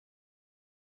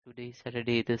Today is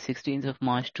Saturday, the 16th of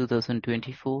March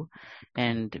 2024,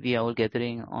 and we are all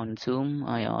gathering on Zoom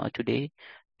today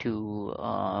to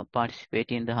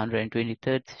participate in the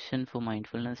 123rd session for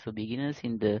Mindfulness for Beginners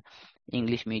in the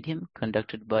English medium,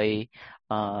 conducted by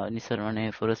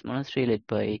Nissarana Forest Monastery, led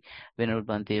by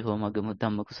Venerable Bhante Homagamu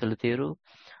Dhamma Kusala Thero.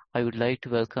 I would like to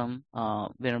welcome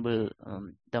Venerable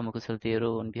Dhamma Kusala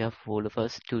Thero on behalf of all of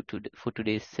us for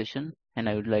today's session. And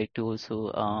I would like to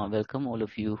also welcome all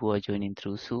of you who are joining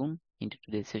through Zoom into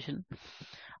today's session.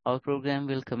 Our program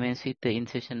will commence with the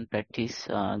in-session practice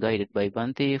guided by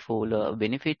Bhante for all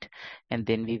benefit, and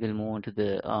then we will move on to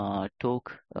the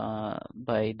talk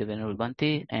by the Venerable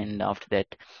Bhante, and after that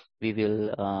we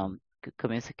will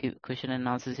commence a question and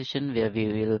answer session where we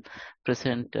will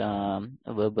present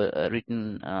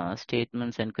written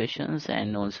statements and questions,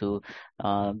 and also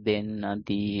then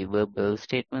the verbal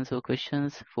statements or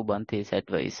questions for Bhante's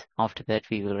advice. After that,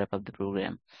 we will wrap up the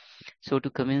program. So to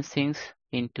commence things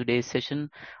in today's session,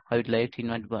 I would like to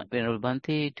invite Venerable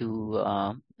Bhante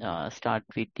to start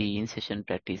with the in-session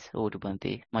practice. Over to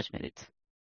Bhante. Much merits.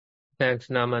 Thanks,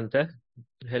 Namanta.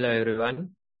 Hello,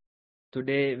 everyone.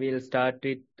 Today, we'll start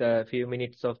with a few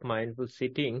minutes of mindful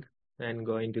sitting and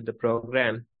go into the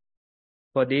program.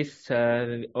 For this,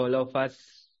 all of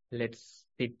us, let's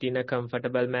sit in a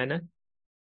comfortable manner.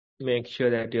 Make sure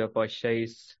that your posture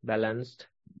is balanced.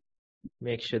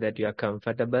 Make sure that you are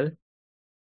comfortable.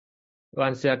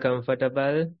 Once you are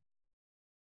comfortable,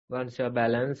 once you are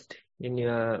balanced in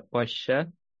your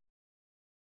posture,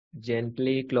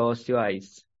 gently close your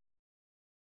eyes.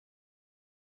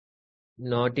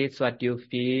 Notice what you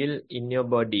feel in your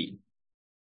body.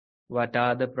 What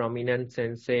are the prominent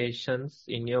sensations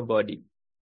in your body?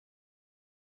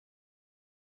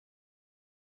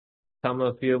 Some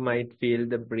of you might feel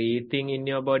the breathing in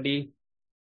your body.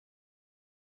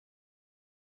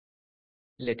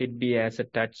 Let it be as a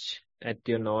touch at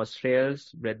your nostrils,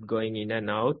 breath going in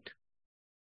and out.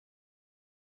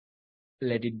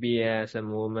 Let it be as a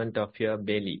movement of your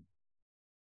belly.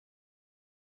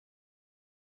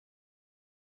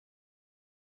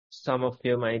 Some of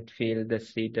you might feel the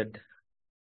seated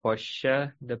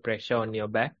posture, the pressure on your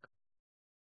back.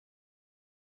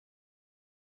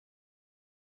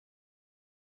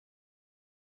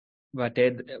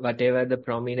 Whatever the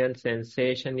prominent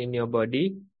sensation in your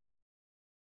body,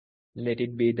 let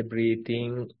it be the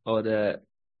breathing or the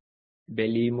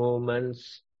belly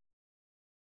movements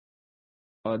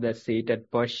or the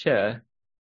seated posture.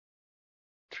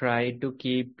 Try to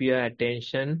keep your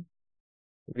attention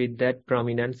with that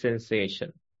prominent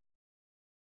sensation.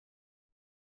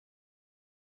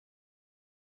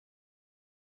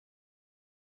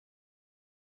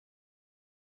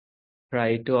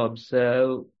 Try to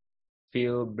observe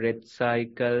few breath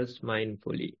cycles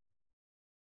mindfully.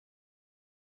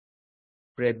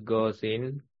 Breath goes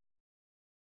in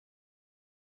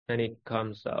and it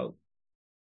comes out.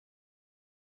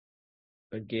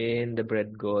 Again, the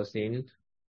breath goes in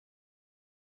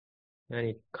and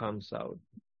it comes out.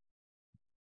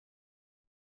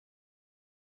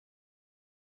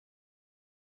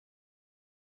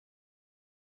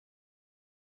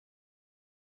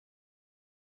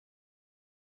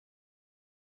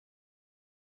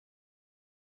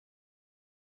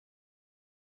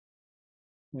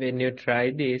 When you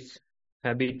try this,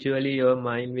 habitually your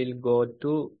mind will go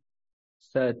to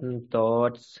certain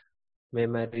thoughts,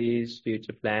 memories,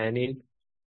 future planning.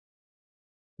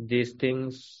 These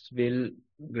things will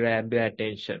grab your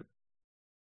attention.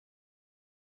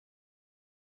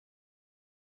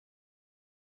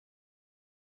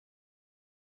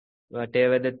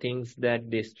 Whatever the things that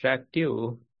distract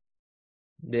you,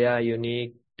 they are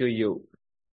unique to you.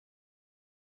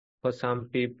 For some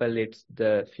people, it's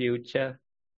the future.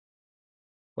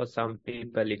 For some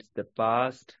people, it's the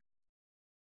past.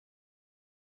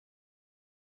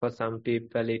 For some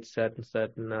people, it's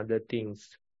certain other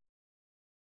things.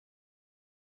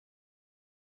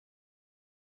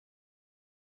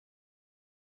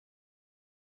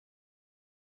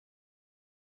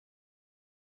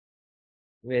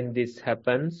 When this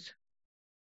happens,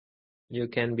 you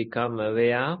can become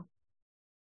aware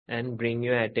and bring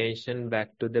your attention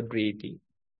back to the breathing.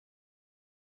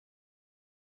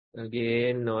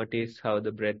 Again, notice how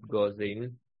the breath goes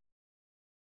in,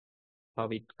 how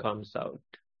it comes out.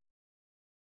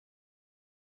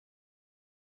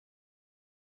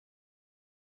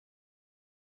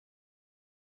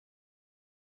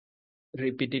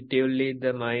 Repetitively,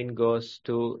 the mind goes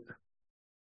to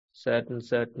certain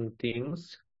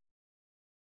things,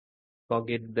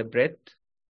 forget the breath,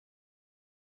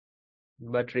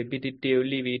 but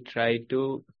repetitively we try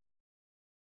to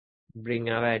bring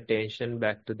our attention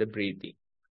back to the breathing.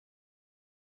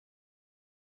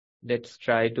 Let's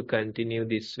try to continue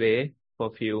this way for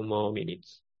a few more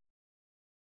minutes.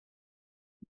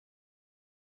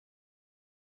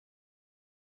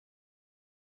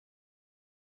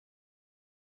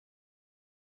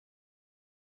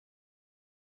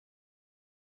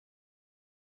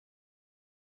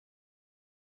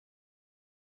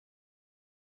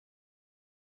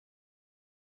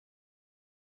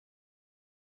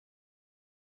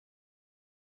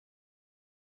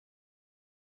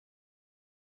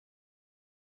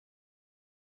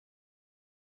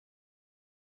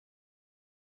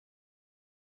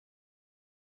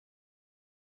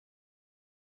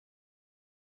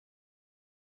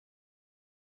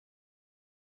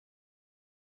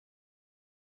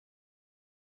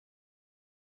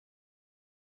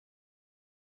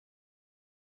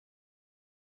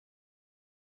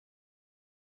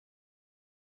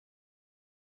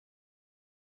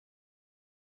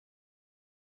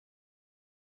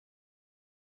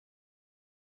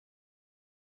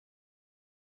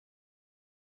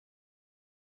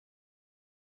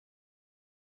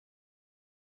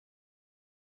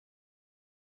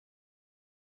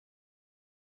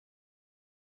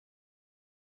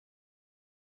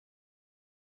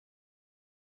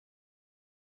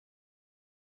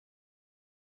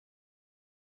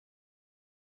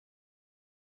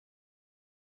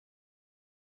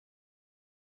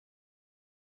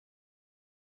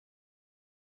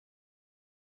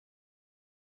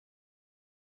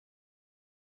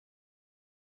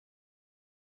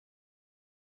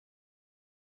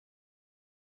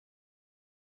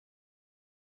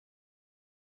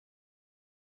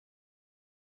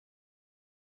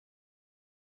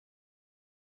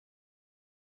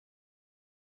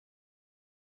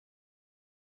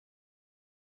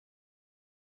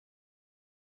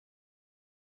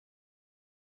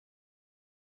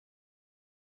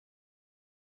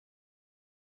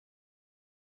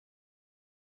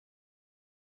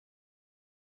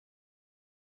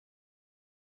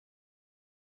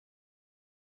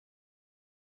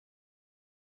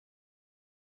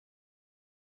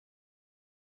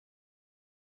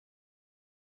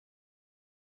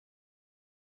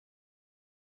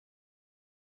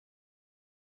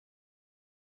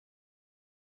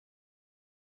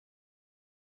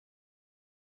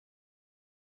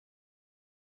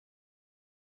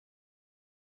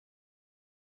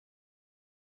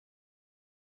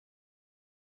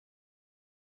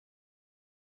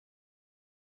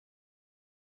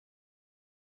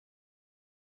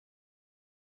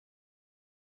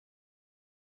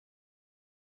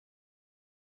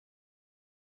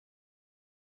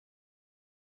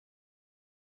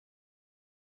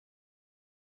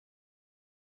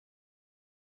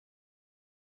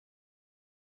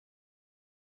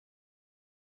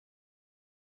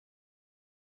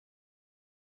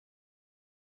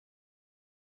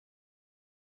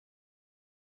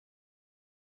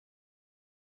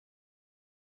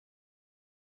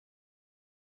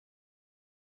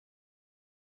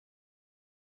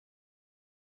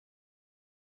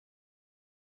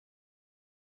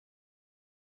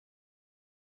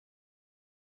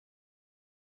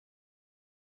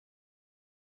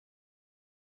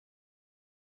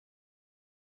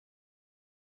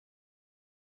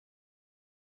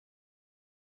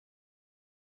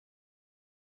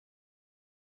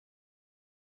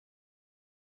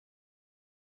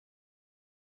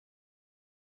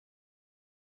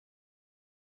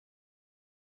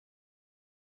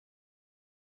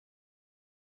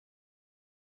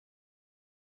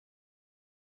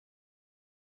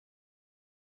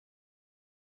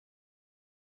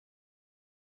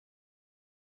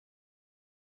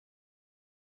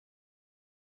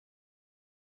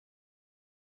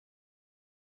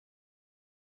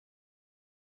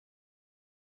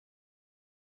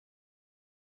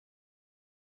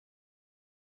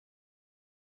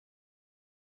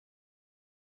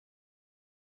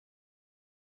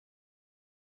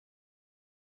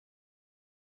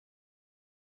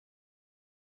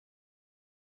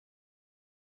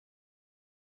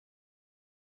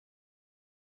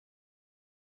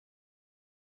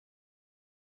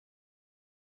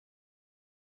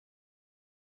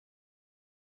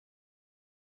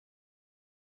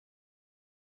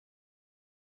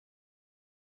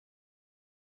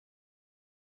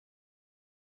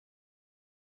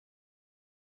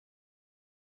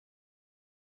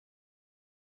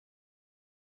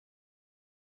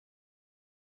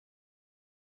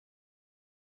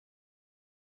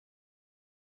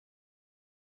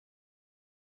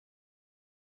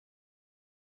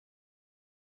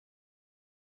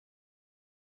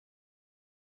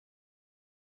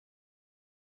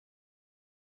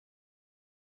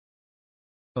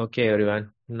 Okay,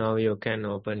 everyone. Now you can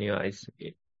open your eyes.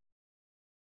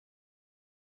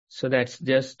 So that's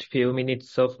just few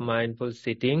minutes of mindful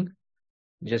sitting,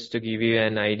 just to give you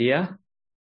an idea.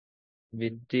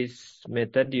 With this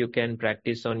method, you can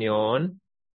practice on your own.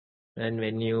 And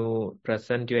when you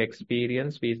present your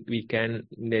experience, we can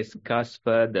discuss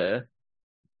further,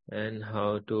 and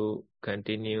how to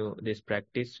continue this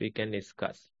practice, we can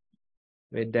discuss.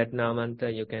 With that,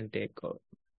 Namanta, you can take over.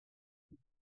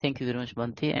 Thank you very much,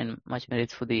 Bhante, and much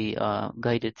merits for the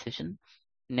guided session.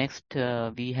 Next,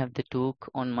 we have the talk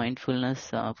on mindfulness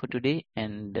for today,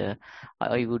 and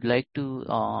I would like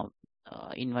to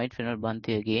invite Venerable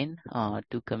Bhante again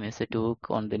to come as a talk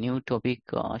on the new topic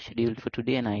scheduled for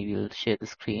today, and I will share the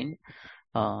screen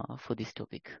for this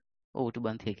topic. Over to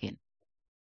Bhante again.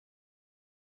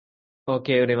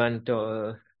 Okay, everyone.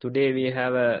 Today we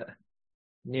have a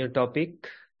new topic,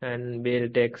 and we'll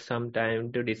take some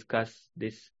time to discuss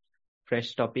this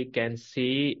fresh topic and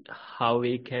see how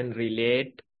we can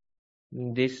relate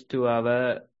this to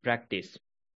our practice.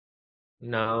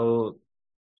 Now,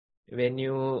 when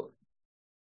you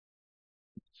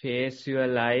face your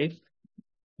life,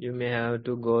 you may have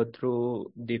to go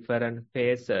through different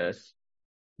phases,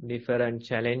 different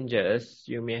challenges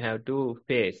you may have to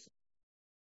face.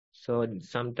 So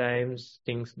sometimes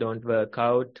things don't work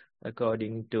out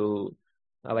according to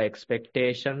our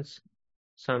expectations.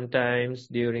 Sometimes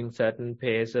during certain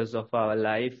phases of our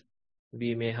life,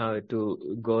 we may have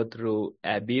to go through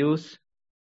abuse.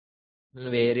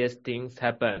 Various things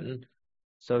happen.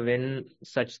 So when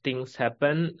such things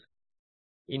happen,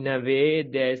 in a way,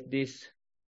 there's this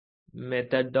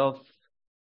method of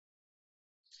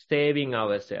saving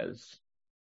ourselves.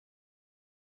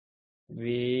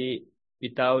 We,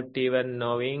 without even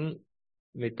knowing,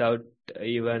 without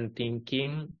even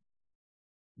thinking,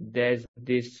 there's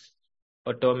this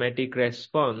automatic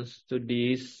response to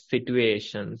these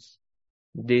situations,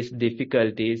 these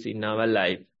difficulties in our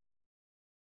life.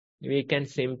 We can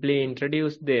simply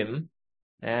introduce them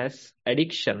as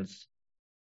addictions.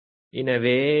 In a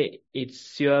way,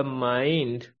 it's your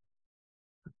mind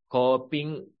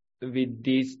coping with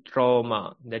this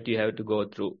trauma that you have to go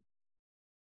through.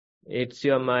 It's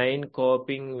your mind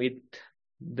coping with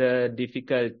the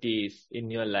difficulties in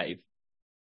your life.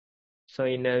 So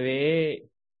in a way,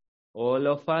 all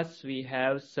of us, we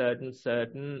have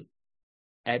certain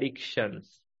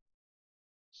addictions.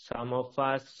 Some of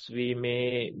us, we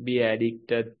may be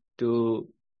addicted to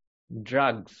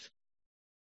drugs.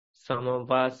 Some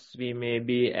of us, we may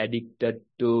be addicted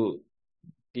to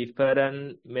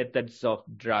different methods of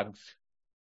drugs.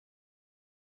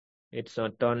 It's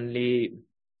not only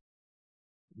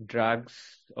drugs,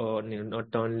 or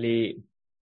not only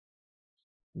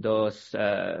those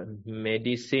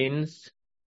medicines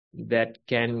that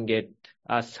can get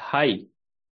us high.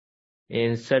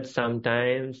 Instead,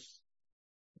 sometimes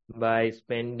by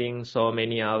spending so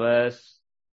many hours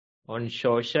on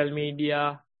social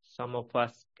media, some of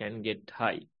us can get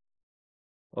high.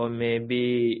 Or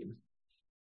maybe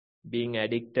being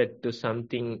addicted to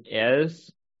something else,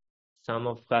 some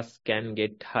of us can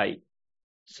get high.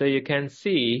 So you can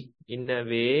see, in a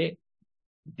way,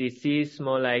 this is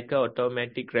more like an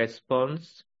automatic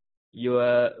response,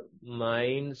 your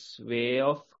mind's way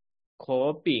of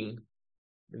coping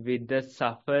with the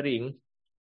suffering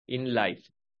in life.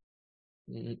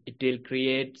 It will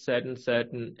create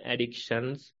certain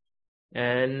addictions,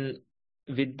 and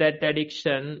with that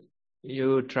addiction,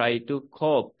 you try to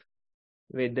cope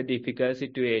with the difficult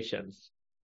situations.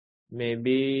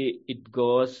 Maybe it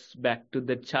goes back to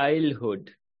the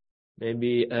childhood,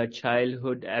 maybe a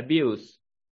childhood abuse.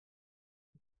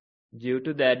 Due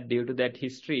to that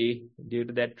history, due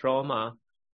to that trauma,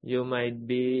 you might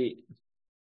be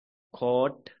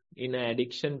caught in an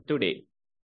addiction today.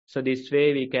 So this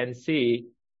way we can see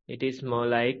it is more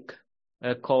like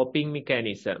a coping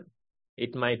mechanism.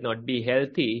 It might not be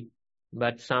healthy,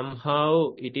 but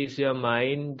somehow it is your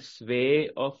mind's way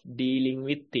of dealing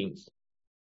with things.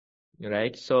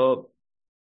 Right? So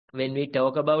when we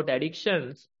talk about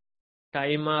addictions,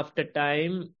 time after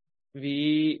time,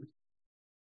 we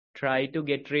try to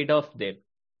get rid of them.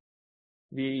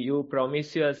 You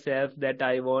promise yourself that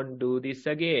I won't do this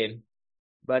again.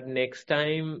 But next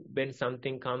time when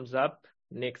something comes up,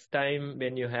 next time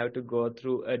when you have to go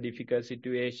through a difficult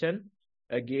situation,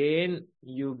 again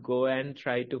you go and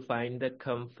try to find the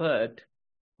comfort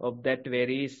of that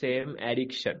very same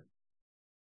addiction.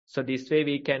 So this way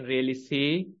we can really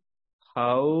see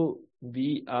how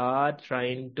we are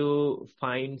trying to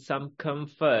find some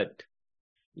comfort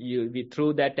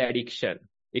through that addiction.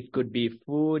 It could be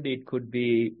food, it could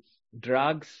be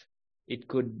drugs, it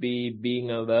could be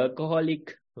being a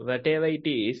workaholic, whatever it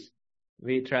is,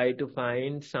 we try to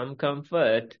find some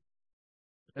comfort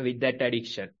with that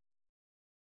addiction.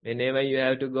 Whenever you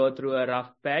have to go through a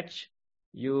rough patch,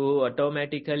 you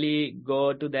automatically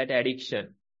go to that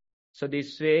addiction. So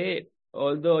this way,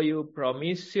 although you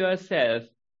promise yourself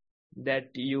that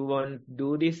you won't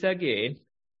do this again,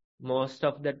 most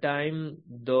of the time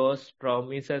those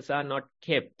promises are not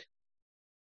kept.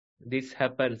 This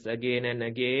happens again and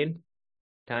again.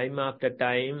 Time after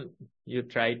time, you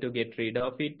try to get rid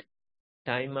of it.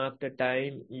 Time after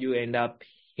time, you end up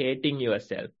hating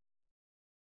yourself.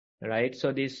 Right?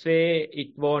 So this way, it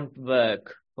won't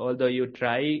work. Although you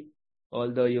try,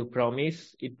 although you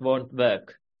promise, it won't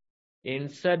work.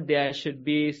 Instead, there should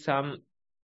be some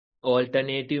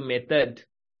alternative method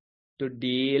to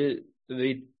deal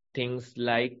with things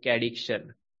like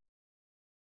addiction.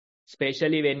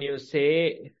 Especially when you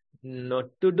say not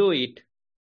to do it,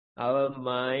 our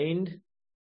mind,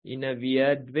 in a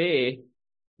weird way,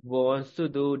 wants to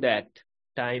do that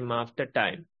time after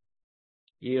time.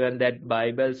 Even that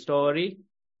Bible story,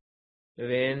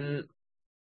 when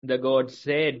the God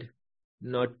said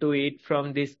not to eat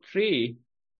from this tree,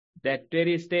 that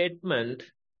very statement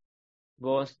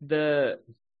was the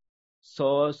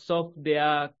source of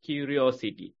their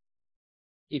curiosity.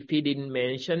 If he didn't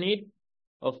mention it,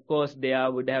 of course there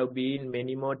would have been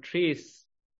many more trees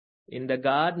in the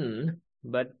garden,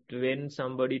 but when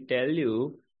somebody tell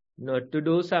you not to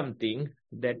do something,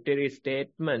 that very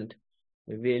statement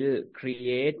will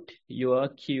create your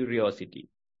curiosity.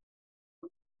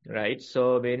 Right?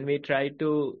 So when we try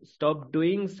to stop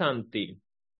doing something,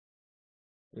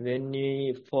 when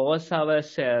we force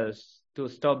ourselves to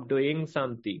stop doing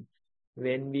something,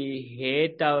 when we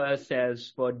hate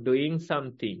ourselves for doing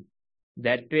something,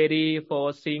 that very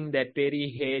forcing, that very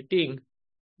hating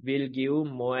will give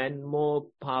more and more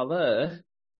power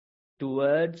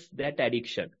towards that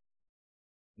addiction.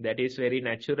 That is very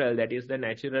natural. That is the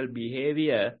natural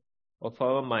behavior of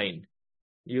our mind.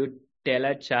 You tell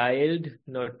a child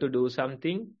not to do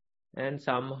something, and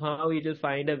somehow it will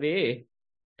find a way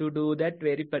to do that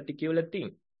very particular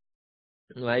thing.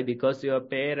 Why? Because the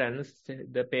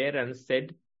parents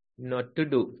said not to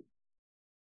do.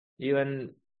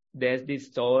 Even there's this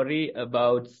story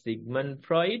about Sigmund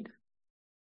Freud.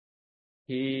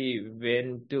 He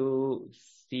went to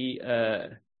see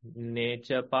a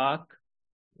nature park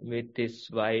with his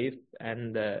wife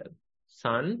and the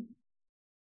son.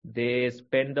 They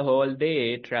spent the whole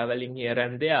day traveling here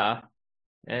and there,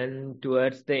 and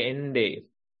towards the end day,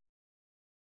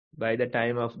 by the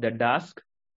time of the dusk,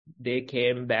 they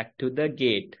came back to the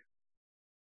gate.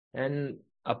 And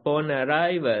upon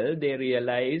arrival, they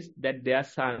realized that their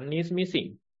son is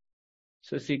missing.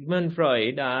 So Sigmund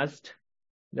Freud asked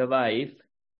the wife,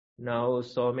 now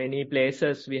so many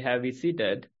places we have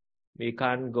visited, we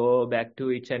can't go back to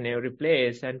each and every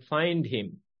place and find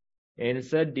him.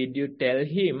 Answer, did you tell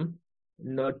him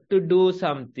not to do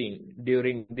something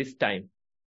during this time?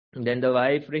 Then the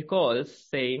wife recalls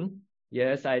saying,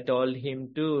 yes, I told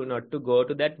him not to go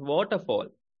to that waterfall.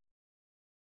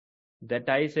 That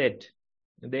I said.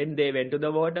 Then they went to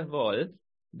the waterfall.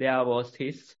 There was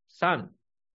his son.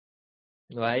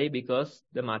 Why? Because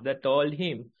the mother told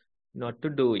him not to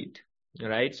do it.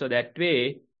 Right? So that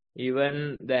way,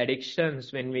 even the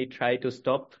addictions, when we try to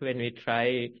stop, when we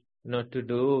try not to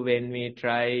do, when we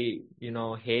try,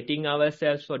 hating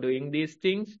ourselves for doing these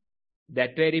things,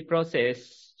 that very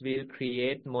process will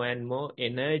create more and more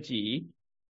energy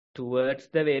towards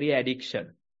the very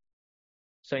addiction.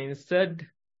 So instead,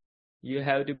 you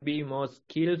have to be more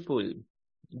skillful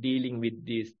dealing with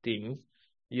these things.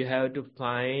 You have to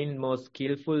find more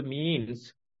skillful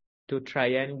means to try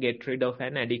and get rid of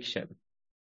an addiction.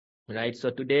 Right?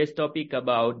 So today's topic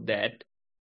about that,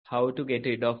 how to get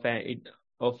rid of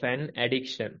an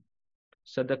addiction.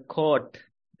 So the quote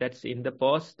that's in the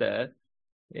poster,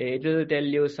 it will tell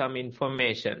you some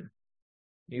information.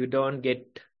 You don't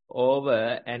get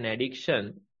over an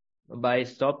addiction by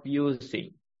stop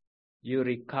using. You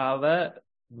recover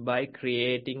by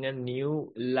creating a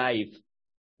new life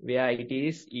where it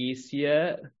is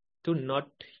easier to not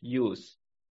use.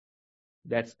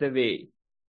 That's the way.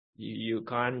 You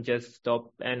can't just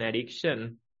stop an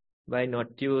addiction by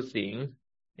not using.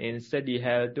 Instead, you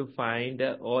have to find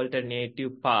an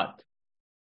alternative path.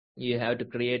 You have to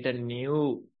create a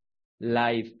new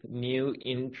life, new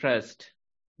interest,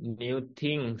 new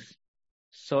things.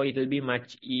 So it will be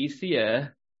much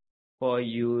easier for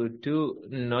you to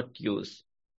not use.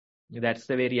 That's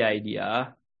the very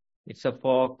idea. It's a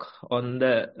fork on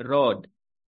the road.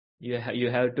 You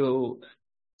have to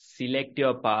select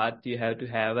your path. You have to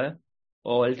have an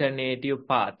alternative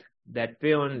path. That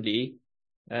way only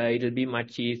it'll be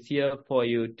much easier for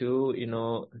you to,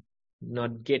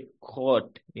 not get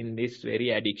caught in this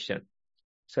very addiction.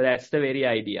 So that's the very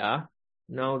idea.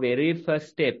 Now, very first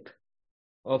step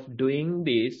of doing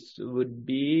this would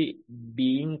be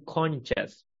being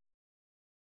conscious.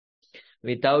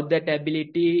 Without that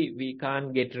ability, we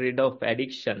can't get rid of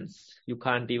addictions. You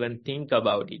can't even think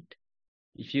about it.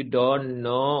 If you don't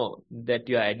know that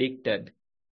you are addicted,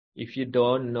 if you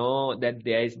don't know that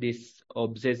there is this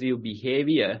obsessive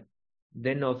behavior,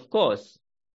 then of course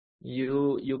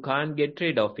you can't get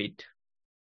rid of it.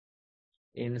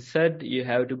 Instead, you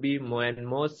have to be more and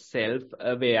more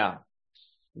self-aware.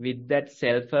 With that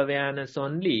self-awareness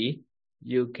only,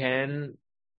 you can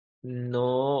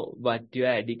know what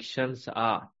your addictions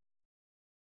are.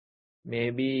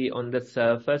 Maybe on the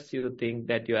surface you think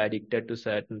that you are addicted to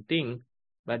certain thing,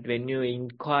 but when you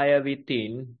inquire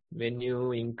within, when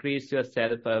you increase your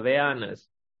self-awareness,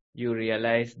 you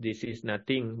realize this is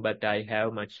nothing, but I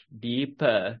have much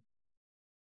deeper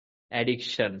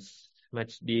addictions,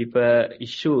 much deeper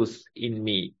issues in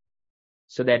me.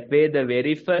 So that way, the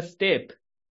very first step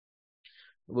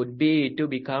would be to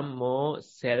become more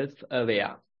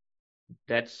self-aware.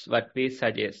 That's what we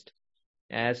suggest.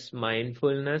 As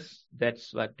mindfulness,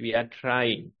 that's what we are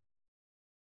trying.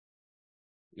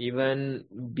 Even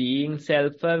being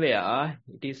self-aware,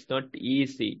 it is not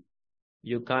easy.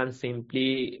 You can't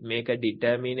simply make a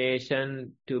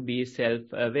determination to be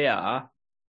self-aware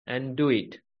and do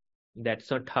it.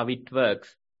 That's not how it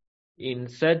works.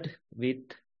 Instead, with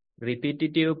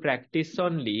repetitive practice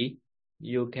only,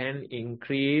 you can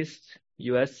increase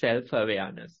your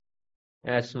self-awareness.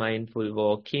 As mindful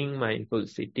walking, mindful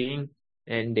sitting,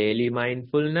 and daily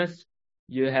mindfulness,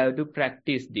 you have to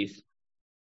practice this.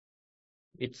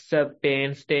 It's a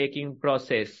painstaking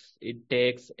process. It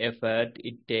takes effort,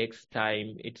 it takes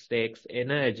time, it takes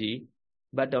energy,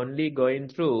 but only going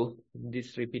through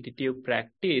this repetitive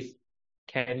practice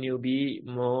can you be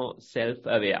more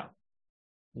self-aware.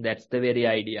 That's the very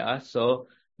idea. So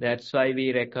that's why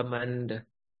we recommend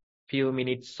few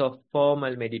minutes of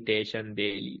formal meditation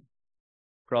daily.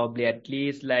 Probably at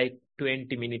least like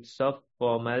 20 minutes of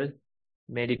formal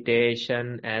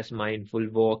meditation as mindful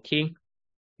walking,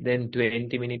 then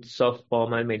 20 minutes of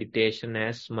formal meditation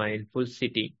as mindful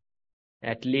sitting.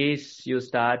 At least you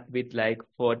start with like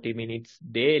 40 minutes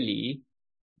daily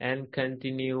and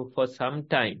continue for some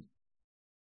time.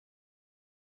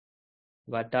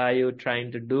 What are you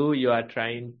trying to do? You are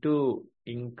trying to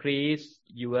increase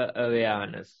your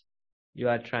awareness. You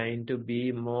are trying to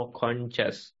be more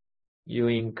conscious. You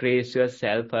increase your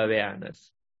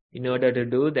self-awareness. In order to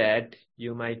do that,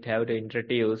 you might have to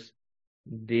introduce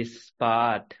this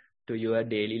part to your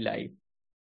daily life.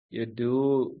 You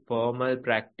do formal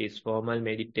practice, formal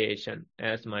meditation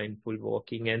as mindful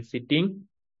walking and sitting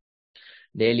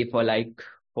daily for like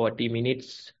 40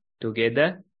 minutes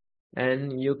together,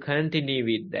 and you continue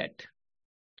with that.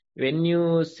 When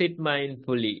you sit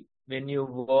mindfully, when you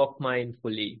walk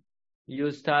mindfully,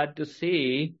 you start to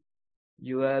see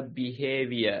your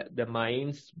behavior, the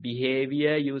mind's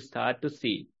behavior you start to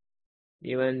see.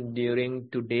 Even during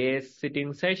today's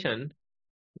sitting session,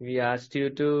 we asked you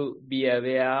to be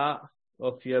aware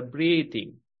of your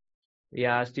breathing. We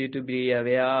asked you to be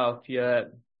aware of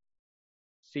your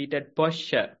seated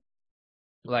posture.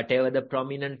 Whatever the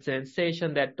prominent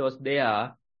sensation that was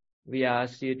there, we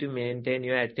asked you to maintain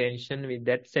your attention with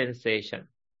that sensation.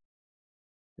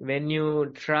 When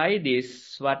you try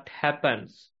this, what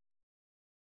happens?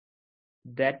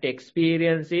 That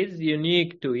experience is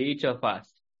unique to each of us.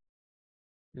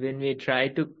 When we try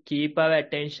to keep our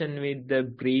attention with the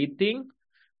breathing,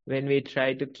 when we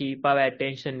try to keep our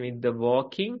attention with the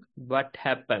walking, what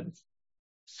happens?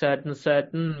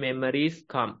 Certain memories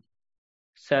come.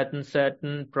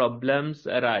 Certain problems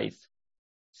arise.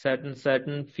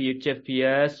 Certain future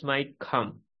fears might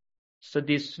come. So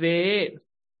this way,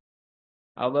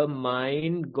 our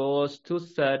mind goes to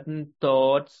certain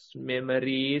thoughts,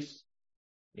 memories,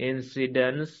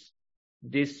 incidents.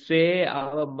 This way,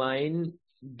 our mind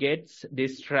gets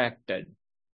distracted.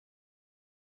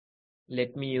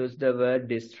 Let me use the word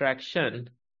distraction.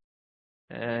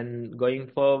 And going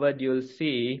forward, you'll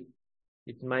see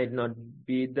it might not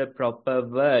be the proper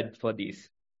word for this.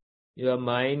 Your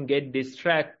mind gets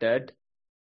distracted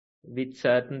with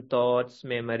certain thoughts,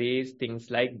 memories, things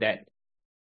like that.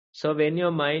 So when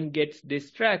your mind gets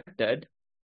distracted,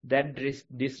 that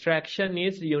distraction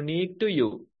is unique to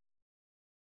you.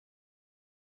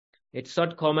 It's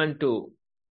not common to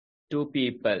two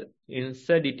people.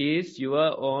 Instead, it is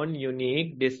your own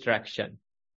unique distraction,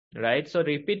 right? So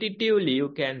repetitively, you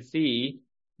can see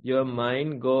your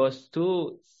mind goes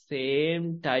to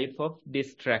same type of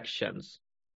distractions.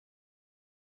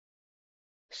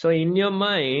 So in your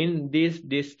mind, these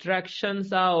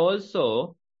distractions are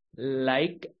also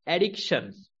like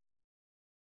addictions.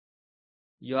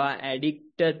 You are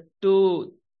addicted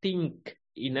to think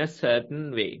in a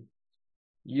certain way.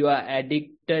 You are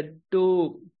addicted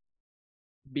to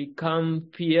become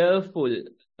fearful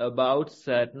about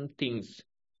certain things.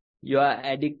 You are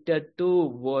addicted to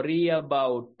worry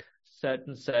about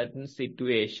certain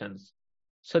situations.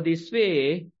 So this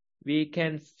way, we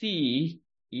can see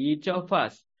each of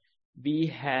us, we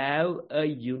have a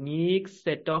unique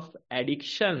set of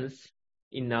addictions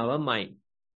in our mind.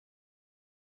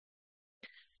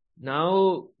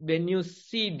 Now, when you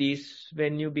see this,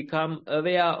 when you become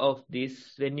aware of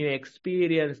this, when you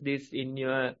experience this in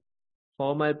your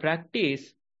formal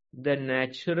practice, the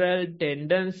natural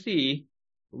tendency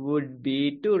would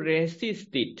be to resist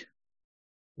it.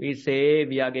 We say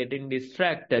we are getting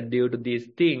distracted due to these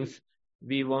things.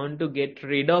 We want to get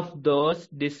rid of those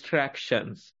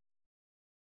distractions.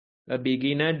 A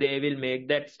beginner, they will make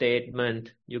that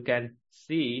statement. You can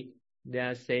see they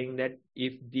are saying that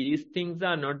if these things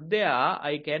are not there,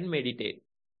 I can meditate.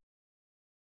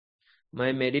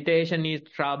 My meditation is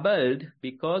troubled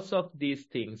because of these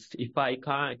things. If I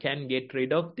can get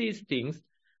rid of these things,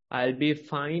 I'll be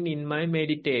fine in my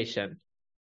meditation.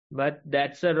 But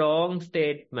that's a wrong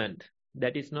statement.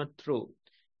 That is not true.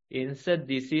 Instead,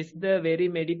 this is the very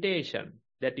meditation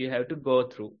that you have to go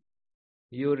through.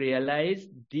 You realize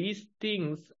these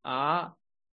things are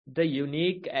the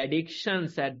unique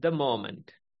addictions at the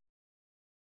moment.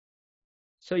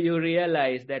 So you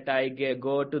realize that I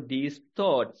go to these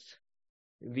thoughts.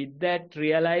 With that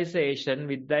realization,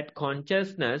 with that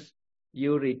consciousness,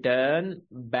 you return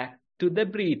back to the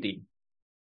breathing.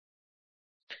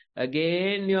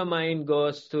 Again, your mind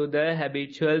goes to the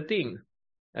habitual thing.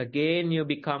 Again, you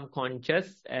become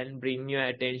conscious and bring your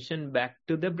attention back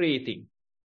to the breathing.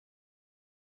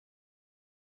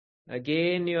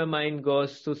 Again, your mind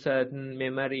goes to certain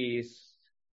memories,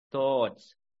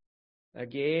 thoughts.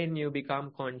 Again, you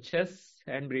become conscious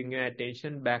and bring your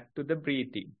attention back to the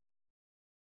breathing.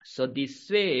 So this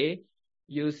way,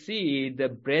 you see the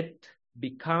breath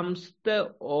becomes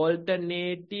the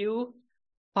alternative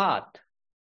path.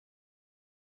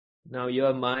 Now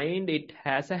your mind, it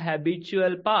has a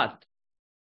habitual path,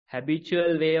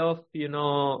 habitual way of,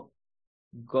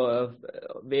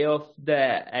 way of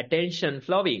the attention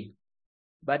flowing.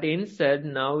 But instead,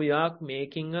 now you are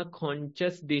making a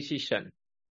conscious decision.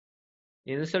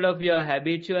 Instead of your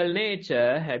habitual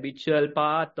nature, habitual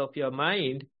path of your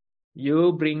mind,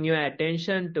 you bring your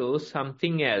attention to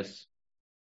something else.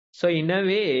 So in a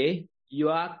way, you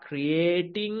are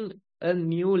creating a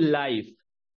new life.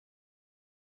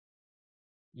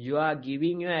 You are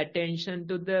giving your attention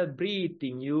to the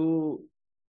breathing. You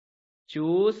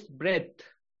choose breath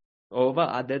over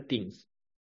other things.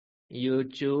 You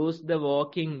choose the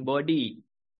walking body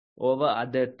over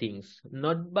other things,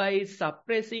 not by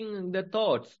suppressing the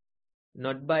thoughts,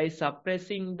 not by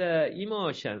suppressing the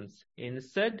emotions.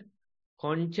 Instead,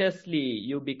 consciously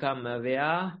you become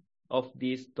aware of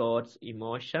these thoughts,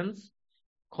 emotions.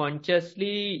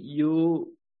 Consciously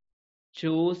you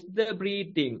choose the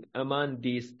breathing among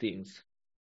these things.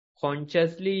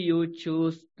 Consciously you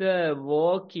choose the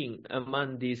walking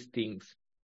among these things.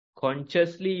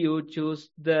 Consciously you choose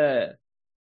the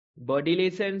bodily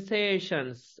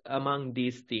sensations among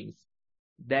these things.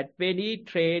 That very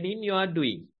training you are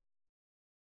doing.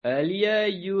 Earlier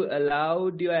you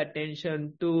allowed your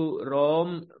attention to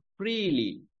roam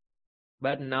freely,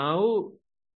 but now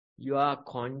you are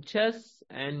conscious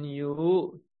and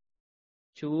you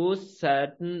choose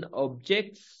certain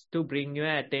objects to bring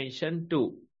your attention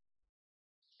to.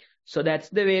 So that's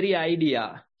the very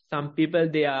idea. Some people,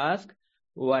 they ask,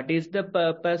 what is the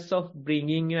purpose of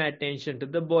bringing your attention to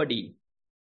the body?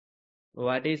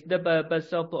 What is the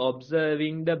purpose of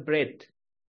observing the breath?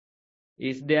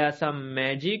 Is there some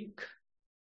magic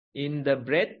in the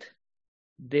breath?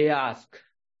 They ask.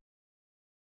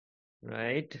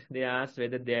 Right? They ask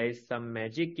whether there is some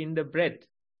magic in the breath.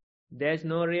 There's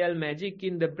no real magic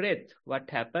in the breath. What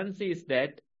happens is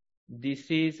that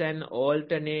this is an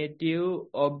alternative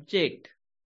object.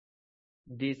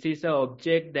 This is an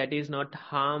object that is not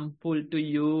harmful to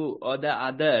you or the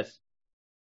others.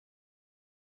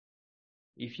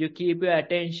 If you keep your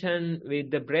attention with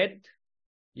the breath,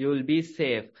 you will be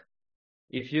safe.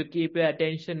 If you keep your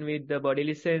attention with the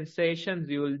bodily sensations,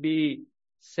 you will be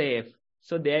safe.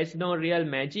 So there is no real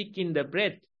magic in the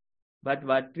breath. But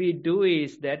what we do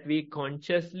is that we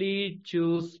consciously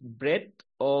choose breath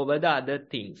over the other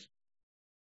things,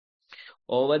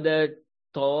 over the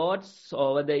thoughts,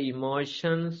 over the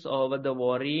emotions, over the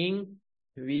worrying,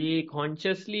 we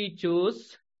consciously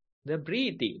choose the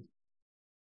breathing.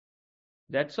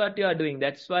 That's what you are doing.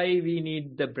 That's why we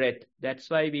need the breath. That's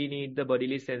why we need the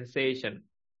bodily sensation.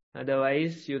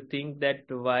 Otherwise, you think that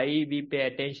why we pay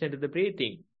attention to the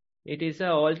breathing. It is an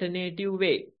alternative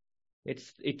way.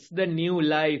 It's the new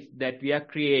life that we are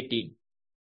creating.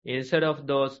 Instead of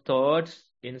those thoughts,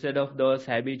 instead of those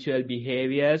habitual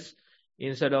behaviors,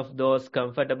 instead of those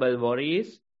comfortable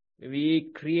worries,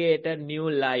 we create a new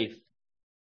life.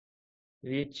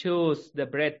 We choose the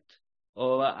breath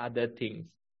over other things.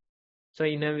 So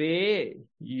in a way,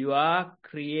 you are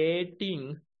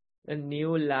creating a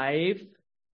new life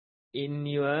in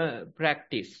your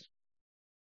practice.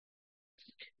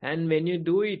 And when you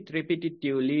do it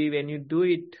repetitively, when you do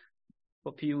it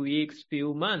for few weeks,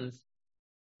 few months,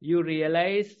 you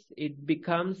realize it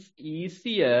becomes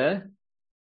easier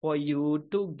for you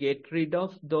to get rid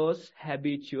of those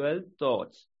habitual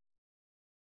thoughts.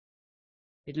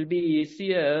 It will be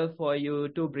easier for you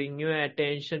to bring your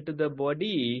attention to the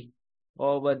body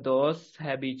over those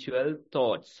habitual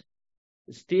thoughts.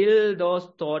 Still those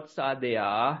thoughts are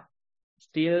there,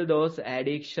 still those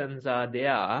addictions are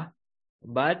there,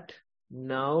 but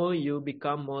now you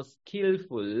become more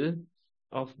skillful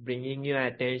of bringing your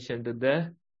attention to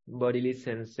the bodily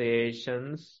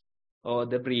sensations or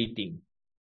the breathing.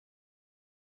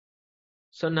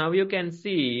 So now you can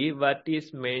see what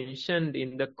is mentioned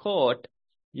in the quote,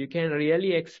 you can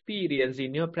really experience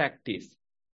in your practice.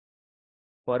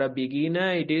 For a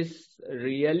beginner, it is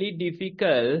really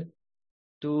difficult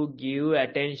to give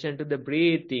attention to the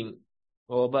breathing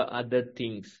over other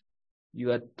things.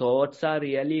 Your thoughts are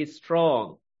really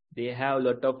strong. They have a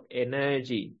lot of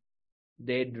energy.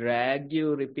 They drag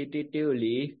you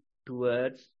repetitively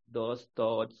towards those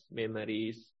thoughts,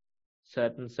 memories,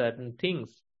 certain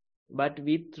things. But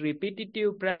with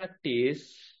repetitive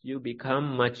practice, you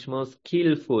become much more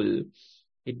skillful.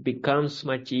 It becomes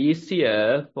much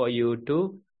easier for you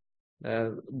to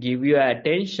give your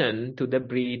attention to the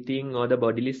breathing or the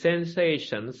bodily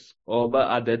sensations over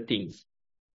other things.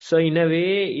 So in a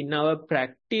way, in our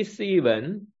practice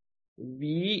even,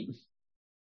 we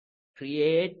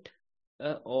create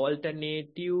an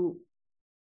alternative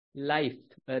life,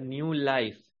 a new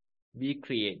life we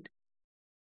create.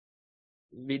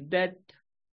 With that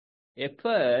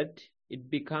effort, it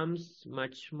becomes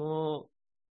much more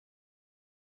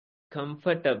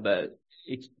comfortable.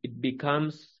 It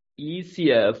becomes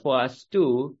easier for us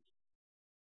to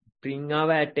bring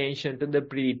our attention to the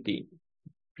breathing,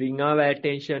 bring our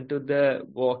attention to the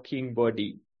walking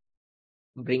body,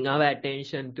 bring our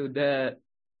attention to the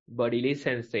bodily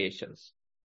sensations.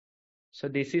 So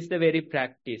this is the very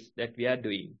practice that we are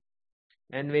doing.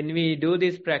 And when we do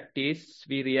this practice,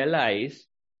 we realize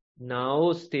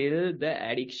now still the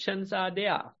addictions are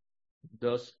there.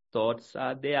 Those thoughts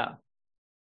are there.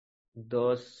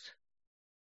 Those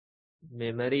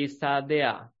memories are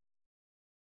there.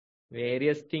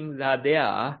 Various things are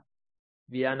there.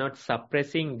 We are not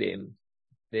suppressing them.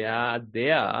 They are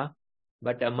there.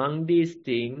 But among these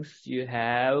things, you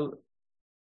have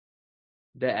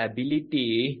the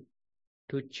ability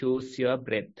to choose your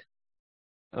breath.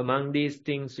 Among these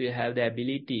things, you have the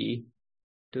ability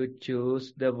to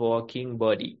choose the walking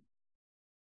body.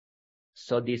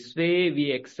 So this way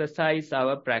we exercise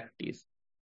our practice.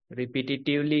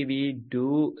 Repetitively we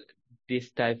do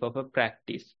this type of a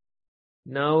practice.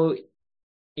 Now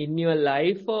in your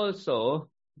life also,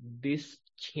 this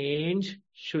change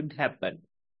should happen.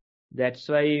 That's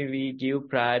why we give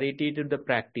priority to the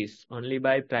practice. Only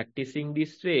by practicing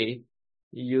this way,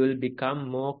 you will become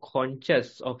more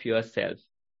conscious of yourself.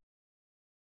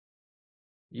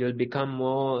 You'll become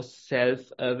more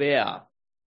self-aware.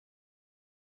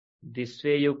 This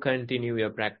way you continue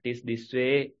your practice. This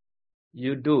way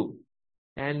you do.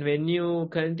 And when you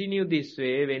continue this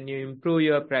way, when you improve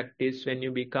your practice, when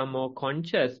you become more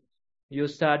conscious, you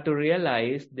start to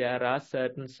realize there are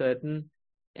certain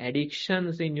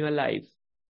addictions in your life.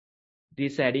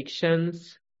 These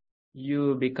addictions,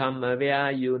 you become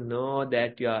aware, you know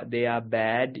that they are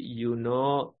bad, you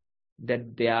know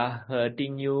that they are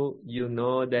hurting you, you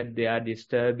know that they are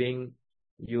disturbing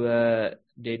your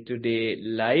day-to-day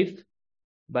life,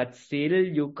 but still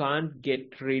you can't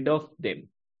get rid of them.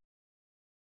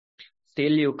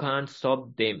 Still you can't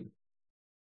stop them.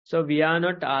 So we are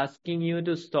not asking you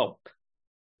to stop.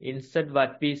 Instead,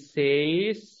 what we say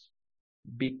is,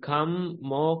 become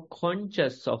more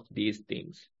conscious of these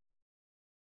things.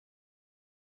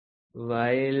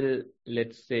 While,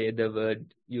 let's say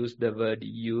use the word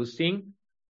using,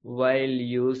 while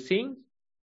using,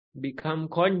 become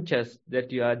conscious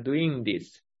that you are doing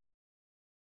this.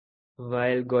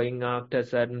 While going after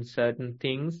certain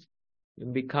things,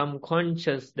 become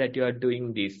conscious that you are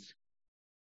doing this.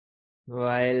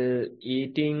 While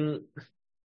eating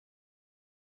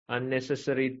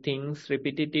unnecessary things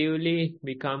repetitively,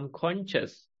 become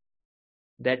conscious.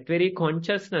 That very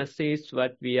consciousness is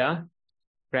what we are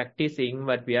practicing,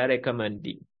 what we are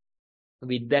recommending.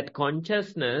 With that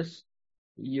consciousness,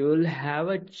 you'll have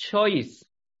a choice.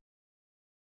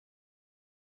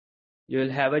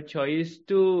 You'll have a choice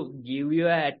to give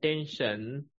your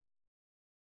attention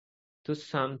to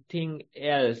something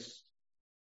else,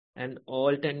 an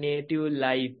alternative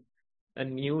life, a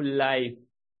new life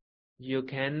you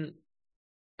can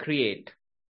create.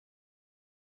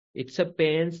 It's a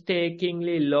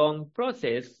painstakingly long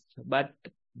process, but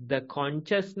the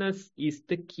consciousness is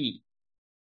the key.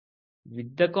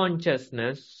 With the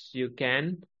consciousness, you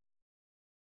can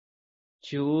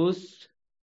choose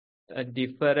a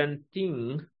different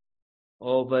thing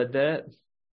over the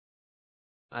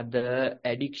other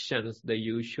addictions, the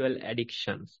usual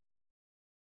addictions.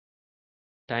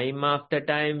 Time after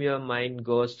time, your mind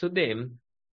goes to them.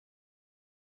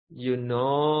 You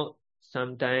know,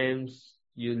 sometimes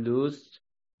you lose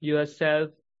yourself.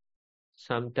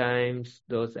 Sometimes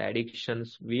those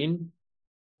addictions win.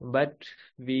 But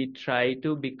we try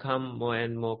to become more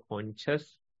and more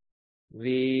conscious.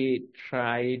 We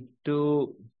try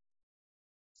to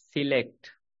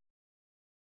select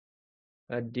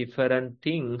a different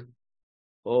thing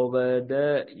over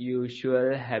the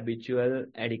usual habitual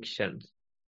addictions.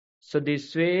 So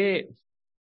this way,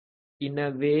 in a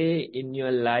way, in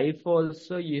your life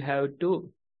also, you have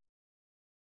to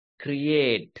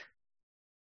create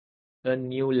a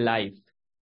new life.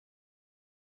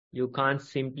 You can't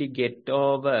simply get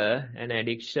over an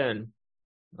addiction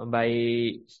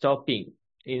by stopping.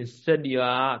 Instead, you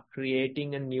are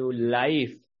creating a new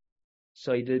life.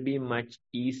 So it will be much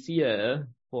easier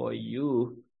for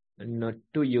you not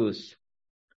to use.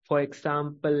 For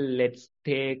example, let's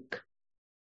take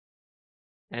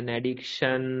an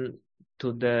addiction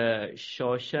to the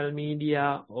social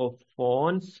media or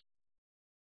phones,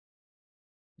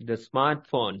 the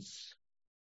smartphones.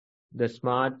 The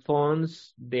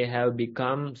smartphones, they have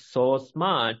become so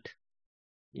smart,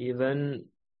 even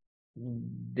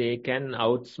they can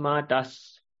outsmart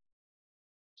us.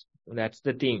 That's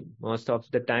the thing. Most of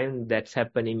the time that's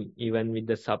happening even with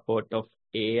the support of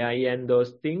AI and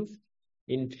those things.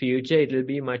 In future, it will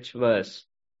be much worse.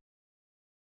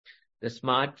 The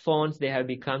smartphones, they have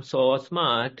become so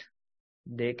smart,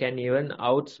 they can even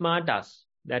outsmart us.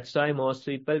 That's why most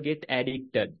people get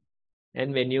addicted.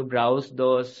 And when you browse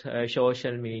those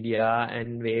social media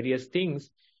and various things,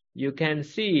 you can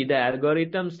see the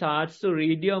algorithm starts to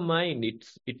read your mind.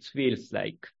 It feels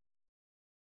like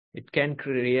it can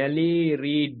really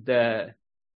read the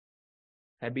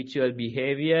habitual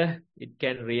behavior. It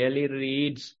can really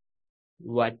read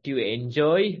what you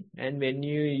enjoy. And when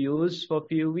you use for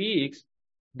few weeks,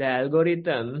 the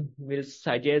algorithm will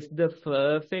suggest the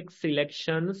perfect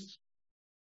selections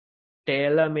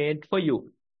tailor-made for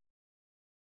you.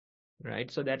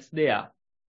 Right? So that's there.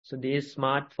 So these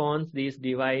smartphones, these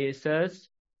devices,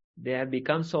 they have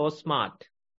become so smart.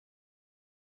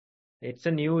 It's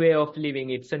a new way of living.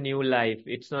 It's a new life.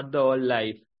 It's not the old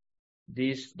life.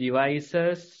 These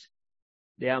devices,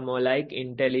 they are more like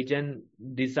intelligent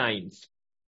designs.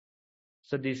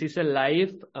 So this is a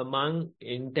life among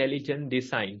intelligent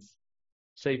designs.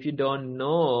 So if you don't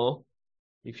know,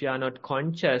 if you are not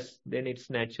conscious, then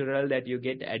it's natural that you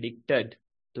get addicted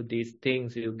to these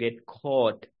things. You get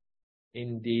caught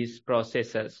in these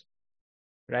processes,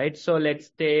 right? So let's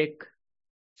take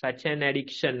such an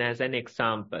addiction as an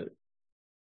example.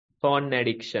 Phone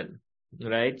addiction,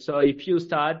 right? So if you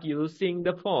start using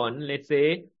the phone, let's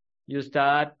say you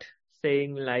start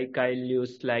saying like I'll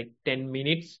use like 10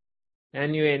 minutes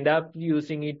and you end up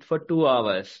using it for 2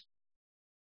 hours.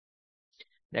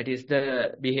 That is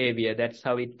the behavior. That's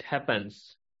how it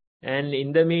happens. And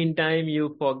in the meantime,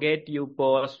 you forget, you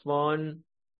postpone,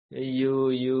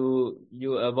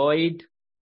 you avoid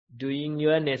doing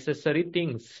your necessary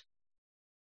things.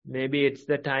 Maybe it's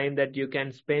the time that you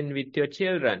can spend with your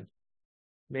children.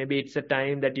 Maybe it's a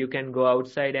time that you can go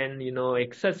outside and,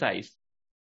 exercise.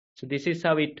 So this is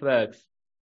how it works.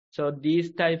 So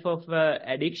these type of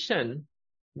addiction,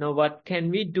 now what can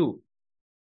we do?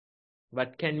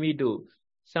 What can we do?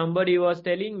 Somebody was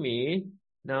telling me,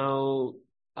 now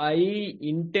I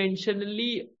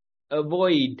intentionally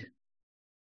avoid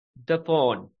the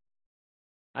phone.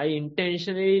 I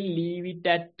intentionally leave it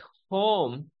at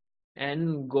home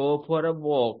and go for a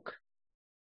walk.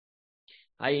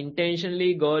 I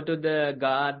intentionally go to the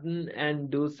garden and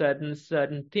do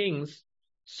certain things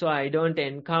so I don't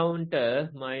encounter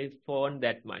my phone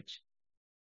that much.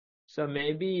 So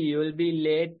maybe you will be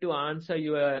late to answer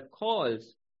your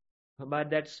calls,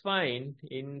 but that's fine.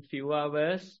 In few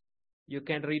hours, you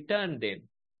can return them.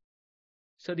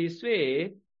 So this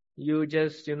way, you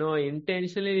just,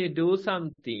 intentionally do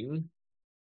something,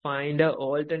 find an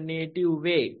alternative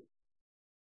way,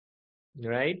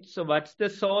 right? So what's the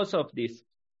source of this?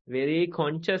 Very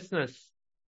consciousness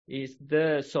is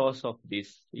the source of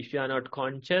this. If you are not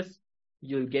conscious,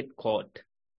 you'll get caught.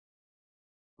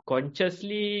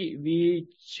 Consciously, we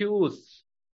choose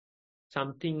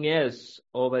something else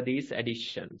over these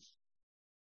addictions.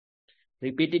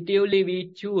 Repetitively,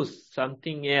 we choose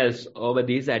something else over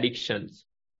these addictions.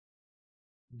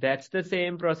 That's the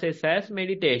same process as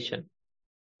meditation.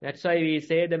 That's why we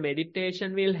say the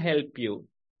meditation will help you.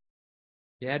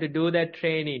 You have to do that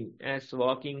training as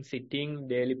walking, sitting,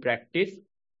 daily practice.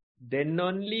 Then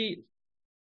only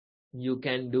you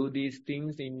can do these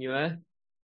things in your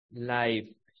life.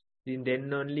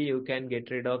 Then only you can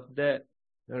get rid of the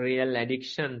real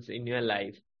addictions in your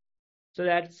life. So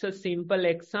that's a simple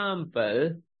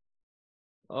example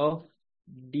of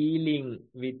dealing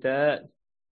with a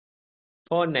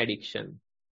phone addiction.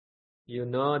 You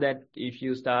know that if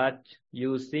you start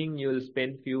using, you'll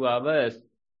spend few hours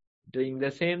doing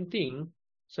the same thing.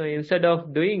 So instead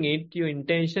of doing it, you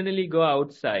intentionally go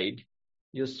outside.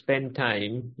 You spend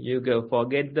time, you go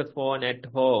forget the phone at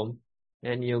home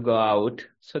and you go out.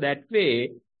 So that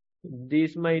way,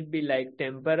 these might be like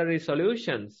temporary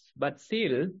solutions, but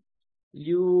still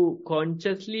you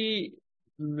consciously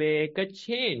make a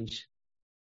change.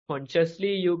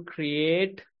 Consciously you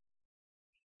create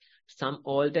some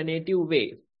alternative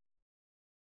way.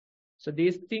 So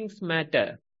these things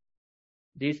matter.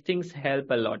 These things help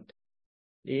a lot.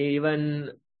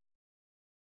 Even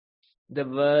the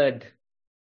word,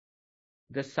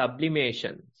 the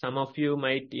sublimation. Some of you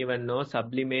might even know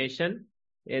sublimation.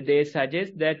 They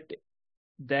suggest that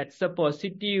that's a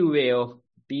positive way of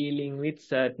dealing with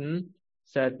certain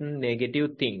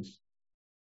negative things.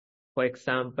 For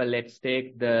example, let's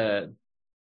take the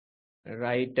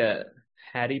writer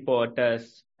Harry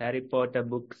Potter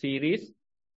book series.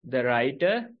 The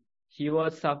writer, he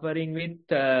was suffering with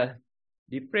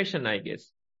depression, I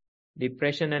guess.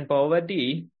 Depression and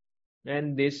poverty.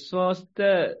 And this was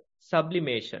the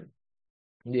sublimation.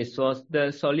 This was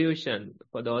the solution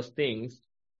for those things.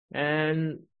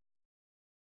 And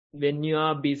when you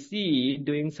are busy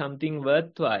doing something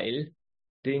worthwhile,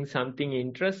 doing something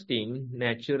interesting,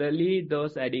 naturally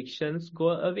those addictions go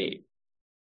away.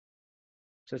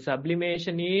 So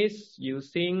sublimation is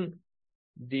using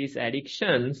these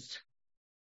addictions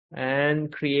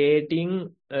and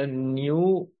creating a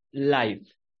new life.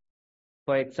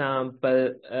 For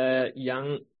example, a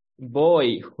young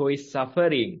boy who is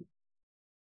suffering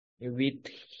with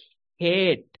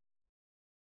hate,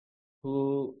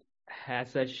 who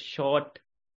has a short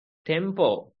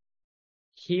tempo,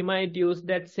 he might use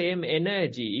that same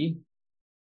energy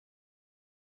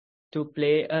to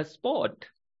play a sport.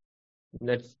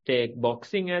 Let's take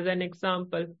boxing as an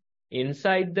example.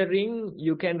 Inside the ring,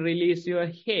 you can release your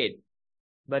hate.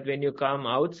 But when you come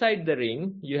outside the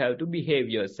ring, you have to behave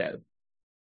yourself.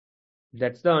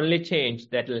 That's the only change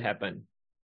that will happen.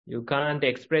 You can't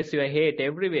express your hate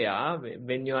everywhere.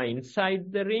 When you are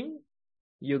inside the ring,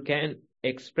 you can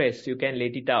express, you can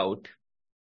let it out.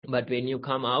 But when you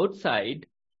come outside,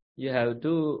 you have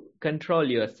to control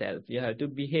yourself. You have to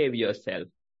behave yourself.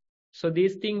 So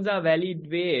these things are valid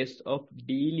ways of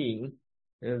dealing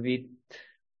with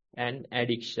an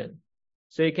addiction.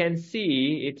 So you can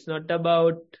see it's not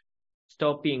about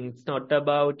stopping. It's not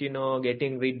about,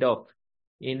 getting rid of.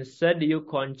 Instead, you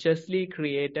consciously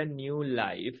create a new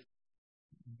life,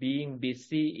 being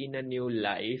busy in a new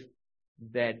life.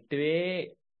 That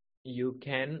way you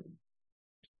can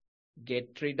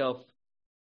get rid of.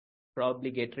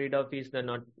 Probably get rid of is the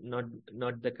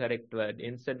not the correct word.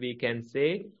 Instead, we can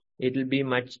say it will be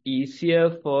much easier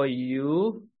for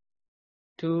you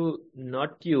to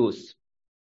not use.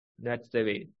 That's the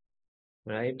way,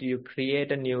 right? You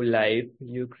create a new life.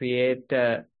 You create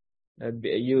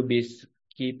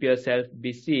keep yourself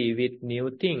busy with new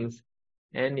things,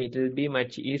 and it will be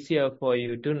much easier for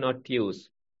you to not use.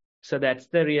 So that's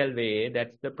the real way.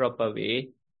 That's the proper way.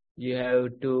 You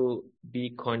have to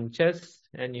be conscious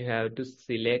and you have to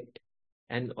select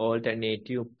an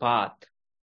alternative path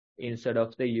instead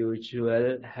of the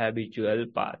usual habitual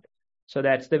path. So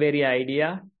that's the very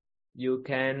idea. You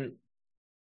can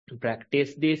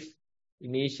practice this.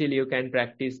 Initially, you can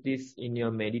practice this in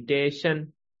your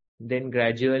meditation. then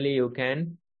gradually you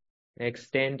can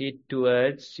extend it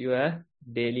towards your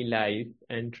daily life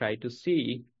and try to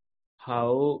see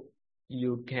how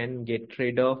you can get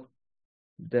rid of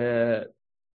the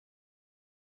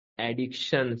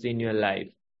addictions in your life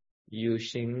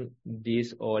using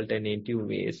these alternative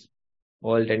ways,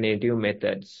 alternative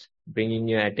methods, bringing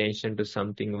your attention to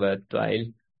something worthwhile,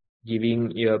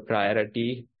 giving your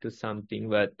priority to something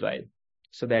worthwhile.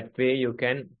 So that way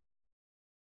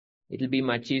it'll be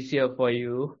much easier for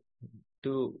you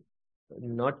to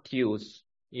not use,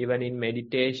 even in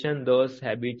meditation, those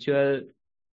habitual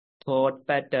thought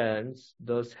patterns,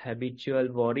 those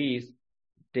habitual worries,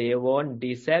 they won't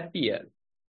disappear.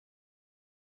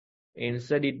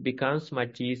 Instead, it becomes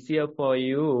much easier for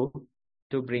you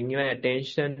to bring your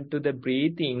attention to the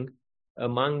breathing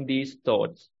among these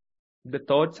thoughts. The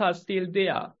thoughts are still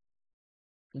there.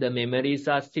 The memories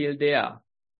are still there.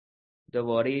 The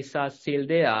worries are still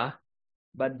there,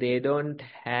 but they don't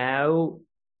have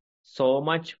so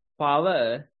much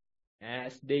power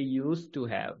as they used to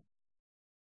have.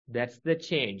 That's the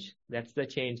change. That's the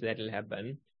change that will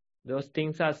happen. Those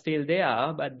things are still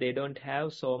there, but they don't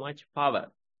have so much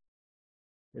power.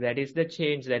 That is the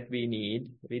change that we need.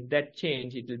 With that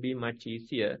change, it will be much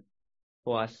easier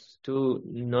for us to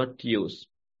not use.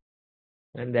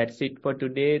 And that's it for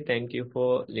today. Thank you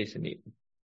for listening.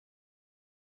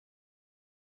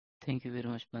 Thank you very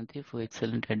much, Bhante, for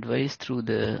excellent advice through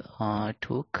the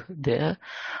talk there.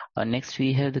 Next,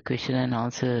 we have the question and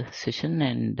answer session,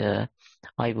 and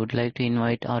I would like to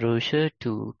invite Arosha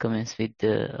to commence with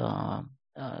the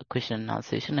question and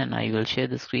answer session, and I will share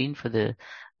the screen for the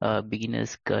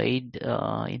beginner's guide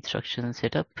instruction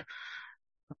setup.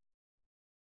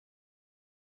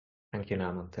 Thank you,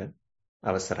 Namante.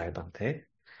 Avasarai Bhante.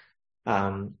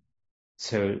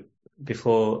 So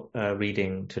before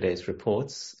reading today's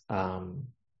reports,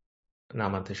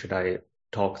 Namante, should I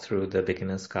talk through the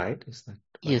beginner's guide? Is that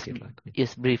what you'd like me to?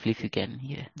 Yes, briefly if you can.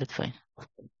 Yeah, that's fine.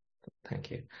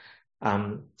 Thank you.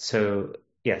 So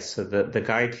the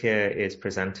guide here is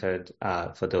presented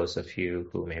for those of you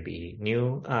who may be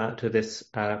new to this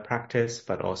practice,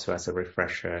 but also as a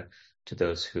refresher to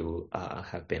those who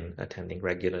have been attending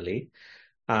regularly.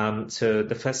 So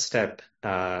the first step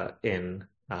in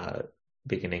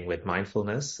beginning with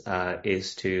mindfulness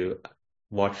is to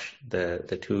watch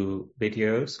the two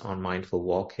videos on mindful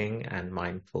walking and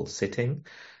mindful sitting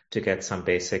to get some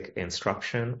basic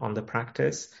instruction on the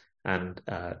practice and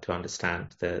to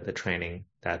understand the training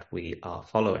that we are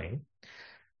following.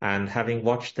 And having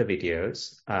watched the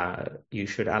videos, you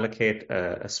should allocate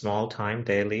a small time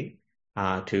daily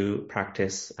to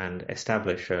practice and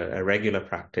establish a regular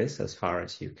practice as far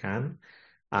as you can.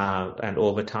 And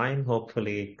over time,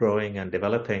 hopefully growing and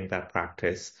developing that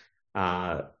practice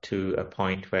to a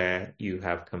point where you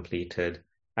have completed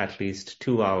at least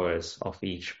 2 hours of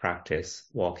each practice,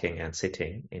 walking and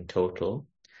sitting in total.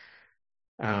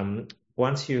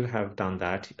 Once you have done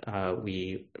that,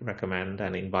 we recommend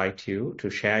and invite you to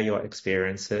share your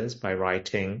experiences by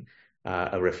writing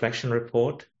a reflection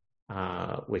report,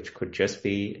 which could just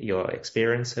be your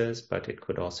experiences, but it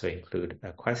could also include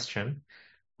a question.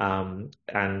 And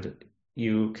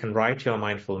you can write your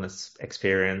mindfulness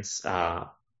experience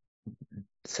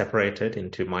separated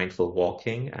into mindful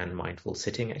walking and mindful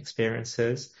sitting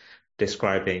experiences,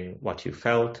 describing what you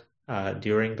felt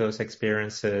during those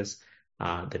experiences,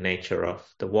 the nature of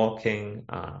the walking,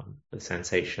 the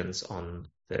sensations on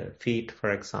the feet, for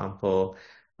example,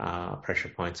 pressure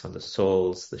points on the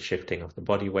soles, the shifting of the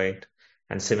body weight,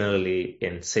 and similarly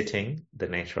in sitting, the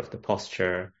nature of the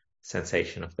posture,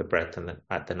 sensation of the breath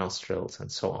at the nostrils,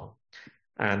 and so on.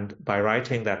 And by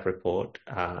writing that report,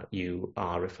 you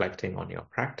are reflecting on your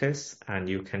practice, and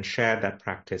you can share that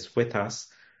practice with us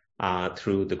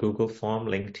through the Google form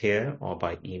linked here or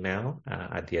by email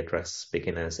at the address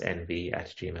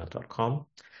beginnersnv@gmail.com.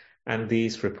 And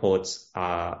these reports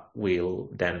will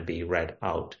then be read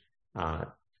out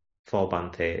for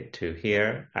Bhante to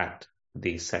hear at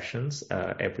these sessions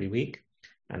every week.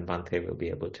 And Bhante will be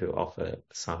able to offer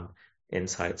some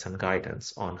insights and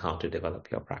guidance on how to develop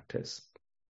your practice.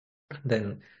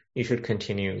 Then you should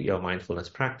continue your mindfulness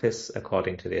practice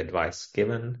according to the advice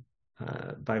given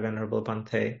by Venerable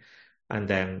Bhante, and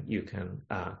then you can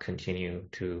continue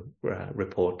to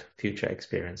report future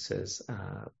experiences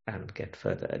and get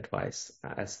further advice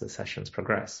as the sessions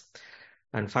progress.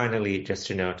 And finally, just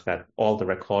to note that all the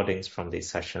recordings from these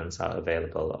sessions are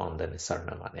available on the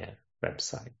Nissarana Vanaya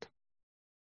website.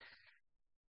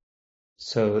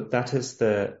 So that is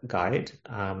the guide.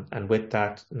 And with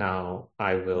that, now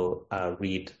I will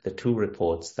read the two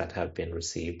reports that have been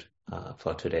received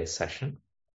for today's session.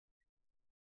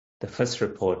 The first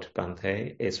report,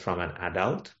 Bhante, is from an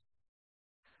adult.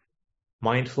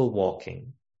 Mindful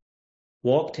walking.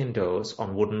 Walked indoors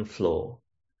on wooden floor.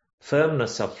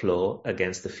 Firmness of floor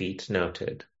against the feet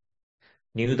noted.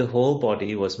 Knew the whole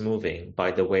body was moving by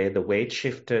the way the weight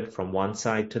shifted from one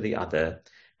side to the other,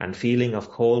 and feeling of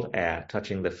cold air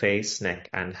touching the face, neck,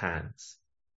 and hands.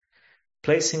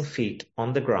 Placing feet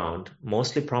on the ground,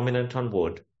 mostly prominent on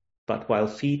wood, but while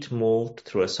feet moved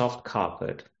through a soft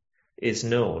carpet, is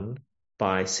known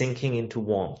by sinking into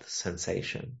warmth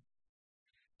sensation.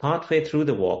 Partway through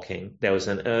the walking, there was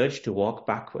an urge to walk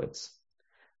backwards.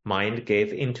 Mind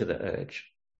gave into the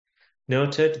urge.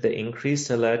 Noted the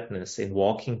increased alertness in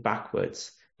walking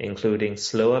backwards, including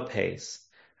slower pace,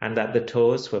 and that the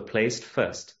toes were placed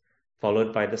first,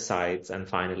 followed by the sides and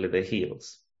finally the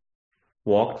heels.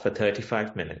 Walked for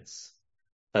 35 minutes.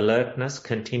 Alertness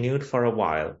continued for a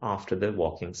while after the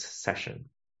walking session.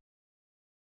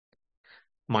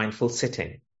 Mindful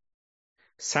sitting.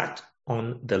 Sat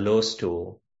on the low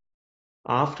stool.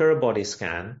 After a body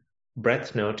scan,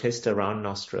 breath noticed around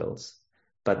nostrils,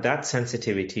 but that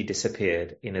sensitivity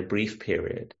disappeared in a brief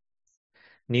period.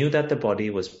 Knew that the body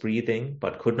was breathing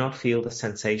but could not feel the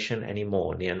sensation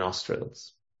anymore near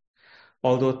nostrils.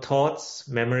 Although thoughts,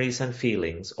 memories, and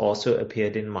feelings also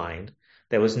appeared in mind,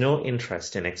 there was no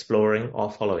interest in exploring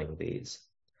or following these.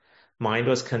 Mind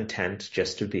was content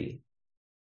just to be.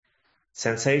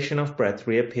 Sensation of breath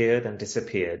reappeared and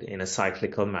disappeared in a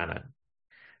cyclical manner.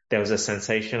 There was a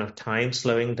sensation of time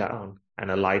slowing down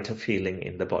and a lighter feeling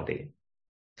in the body.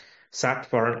 Sat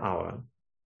for an hour.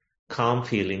 Calm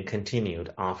feeling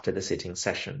continued after the sitting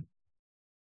session.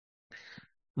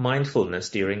 Mindfulness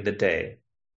during the day.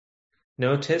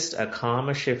 Noticed a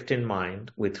calmer shift in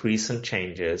mind with recent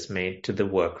changes made to the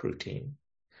work routine.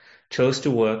 Chose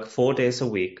to work 4 days a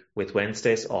week with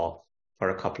Wednesdays off for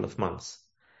a couple of months.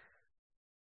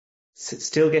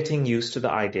 Still getting used to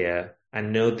the idea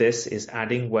and know this is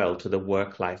adding well to the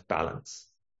work-life balance.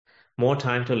 More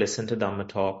time to listen to Dhamma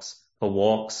talks, for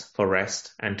walks, for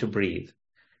rest, and to breathe.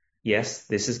 Yes,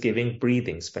 this is giving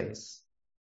breathing space.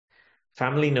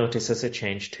 Family notices a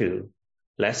change too.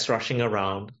 Less rushing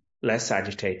around, less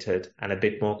agitated, and a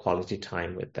bit more quality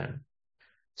time with them.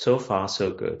 So far,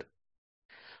 so good.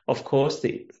 Of course,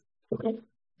 the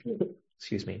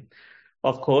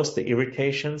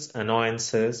irritations,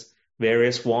 annoyances,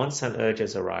 various wants and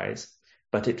urges arise,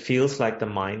 but it feels like the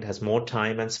mind has more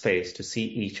time and space to see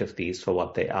each of these for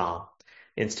what they are,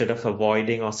 instead of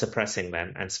avoiding or suppressing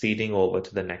them and speeding over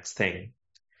to the next thing.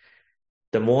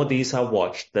 The more these are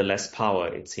watched, the less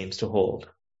power it seems to hold.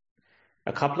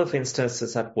 A couple of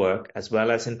instances at work, as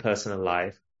well as in personal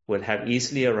life, would have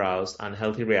easily aroused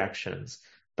unhealthy reactions,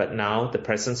 but now the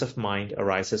presence of mind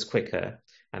arises quicker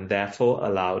and therefore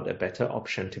allowed a better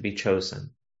option to be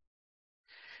chosen.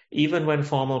 Even when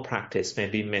formal practice may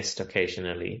be missed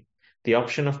occasionally, the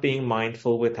option of being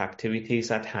mindful with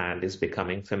activities at hand is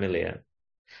becoming familiar.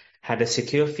 Had a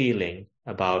secure feeling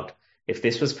about if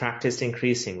this was practiced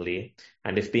increasingly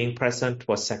and if being present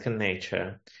was second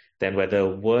nature, then whether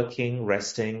working,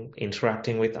 resting,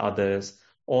 interacting with others,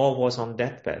 or was on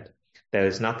deathbed, there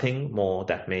is nothing more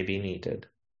that may be needed.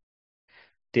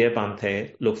 Dear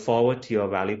Bhante, look forward to your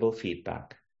valuable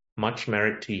feedback. Much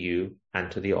merit to you and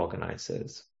to the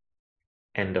organizers.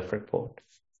 End of report.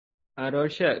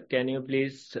 Arosha, can you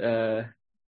please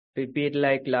repeat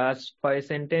like last 5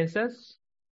 sentences?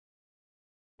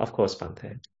 Of course,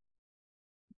 Bhante.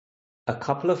 A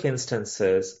couple of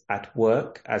instances at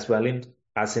work as well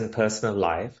as in personal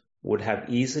life would have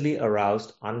easily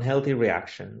aroused unhealthy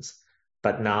reactions,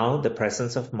 but now the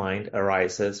presence of mind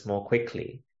arises more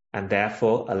quickly and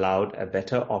therefore allowed a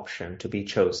better option to be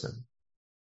chosen.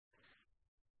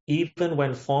 Even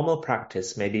when formal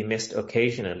practice may be missed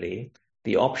occasionally,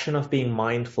 the option of being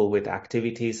mindful with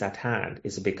activities at hand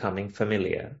is becoming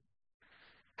familiar.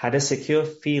 Had a secure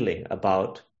feeling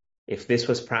about if this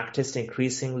was practiced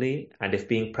increasingly and if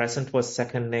being present was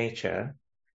second nature,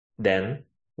 then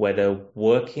whether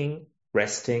working,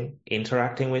 resting,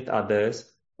 interacting with others,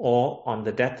 or on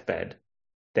the deathbed,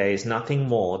 there is nothing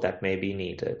more that may be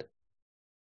needed.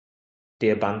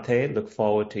 Dear Bhante, look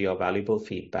forward to your valuable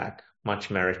feedback.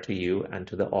 Much merit to you and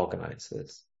to the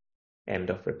organizers. End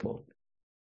of report.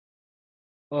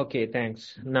 Okay,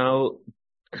 thanks. Now,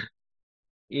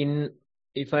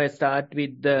 if I start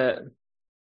with the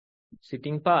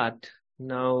sitting part,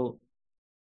 now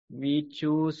we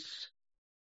choose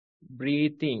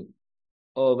breathing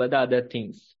over the other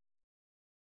things.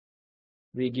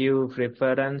 We give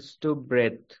preference to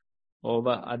breath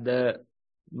over other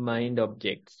mind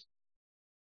objects,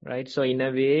 right? So in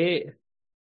a way,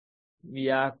 we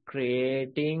are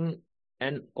creating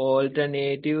an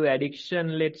alternative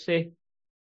addiction, let's say.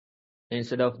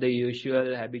 Instead of the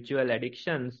usual habitual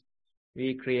addictions,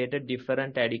 we create a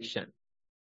different addiction.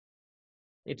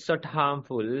 It's not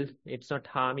harmful, it's not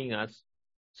harming us.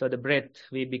 So the breath,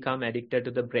 we become addicted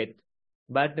to the breath.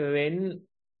 But when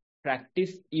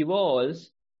practice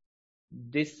evolves,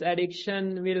 this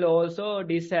addiction will also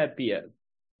disappear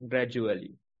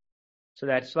gradually. So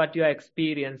that's what you are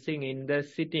experiencing in the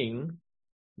sitting.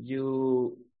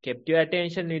 You kept your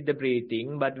attention with the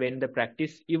breathing, but when the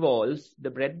practice evolves, the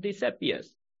breath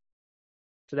disappears.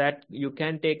 So that you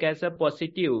can take as a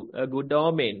positive, a good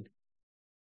omen.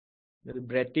 The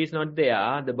breath is not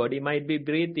there, the body might be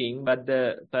breathing, but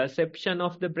the perception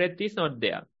of the breath is not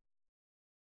there.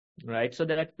 Right? So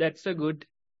that's a good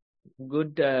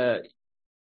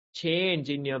change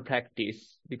in your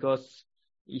practice, because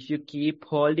if you keep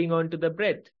holding on to the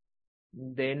breath,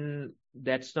 then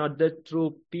that's not the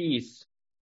true peace.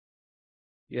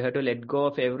 You have to let go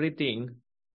of everything.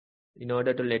 In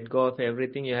order to let go of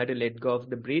everything, you have to let go of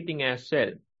the breathing as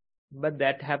well. But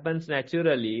that happens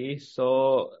naturally,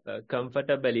 so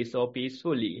comfortably, so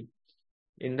peacefully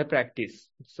in the practice.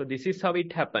 So this is how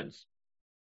it happens.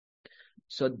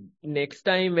 So next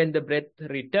time when the breath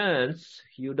returns,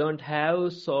 you don't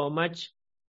have so much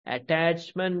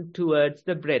attachment towards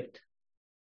the breath,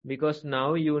 because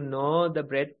now you know the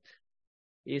breath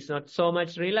is not so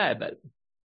much reliable.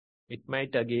 It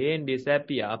might again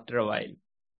disappear after a while,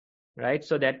 right?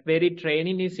 So that very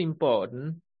training is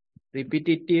important.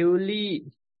 Repetitively,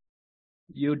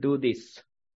 you do this.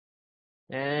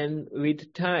 And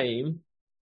with time,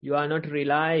 you are not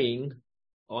relying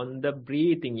on the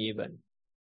breathing even.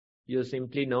 You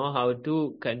simply know how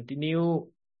to continue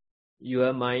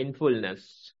your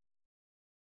mindfulness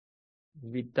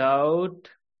without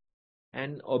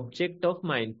an object of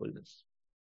mindfulness.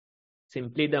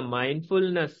 Simply the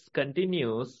mindfulness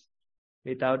continues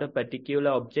without a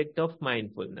particular object of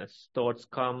mindfulness. Thoughts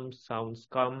come, sounds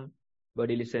come,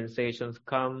 bodily sensations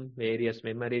come, various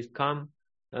memories come.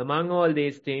 Among all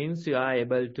these things, you are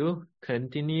able to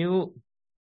continue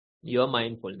your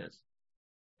mindfulness,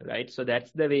 right? So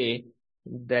that's the way,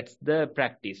 that's the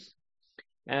practice.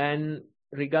 And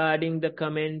regarding the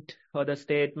comment or the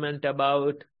statement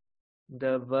about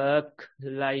the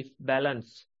work-life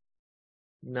balance,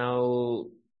 now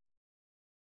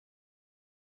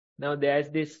there's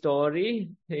this story.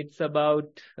 It's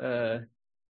about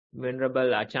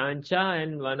Venerable Achancha,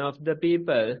 and one of the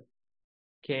people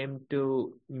came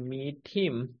to meet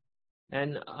him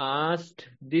and asked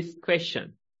this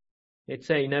question.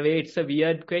 In a way, it's a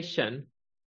weird question,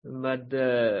 but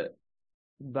the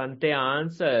Bhante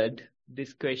answered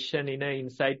this question in an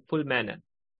insightful manner.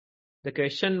 The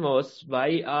question was,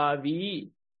 why are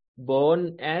we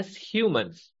born as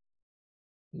humans?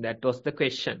 That was the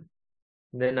question.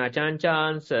 Then Achancha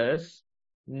answers,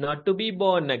 not to be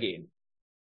born again.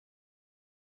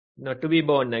 Not to be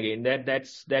born again.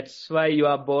 That's why you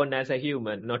are born as a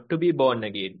human, not to be born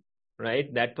again.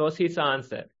 Right? That was his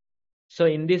answer. So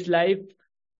in this life,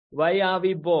 why are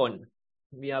we born?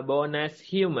 We are born as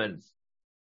humans.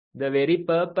 The very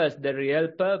purpose, the real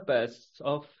purpose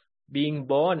of being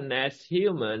born as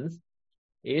humans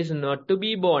is not to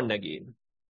be born again.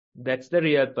 That's the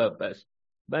real purpose.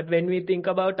 But when we think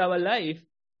about our life,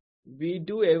 we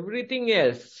do everything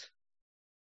else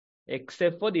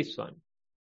except for this one.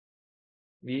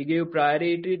 We give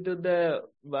priority to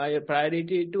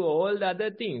all the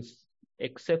other things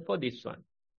except for this one.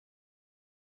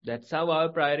 That's how our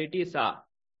priorities are.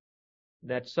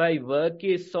 That's why work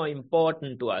is so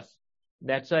important to us.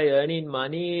 That's why earning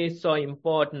money is so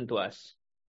important to us,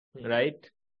 right?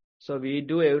 So we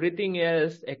do everything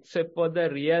else except for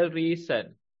the real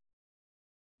reason.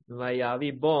 Why are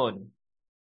we born?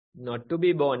 Not to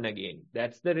be born again.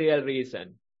 That's the real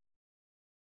reason.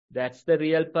 That's the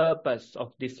real purpose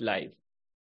of this life.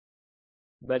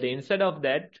 But instead of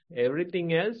that,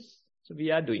 everything else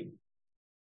we are doing.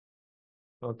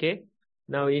 Okay?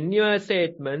 Now in your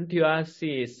statement, you are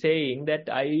saying that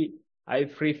I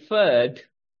preferred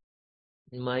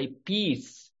my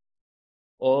peace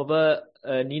over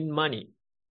earning money.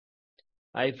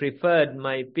 I preferred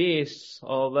my peace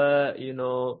over,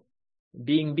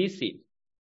 being busy.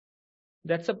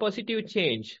 That's a positive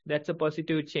change. That's a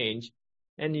positive change.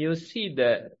 And you see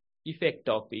the effect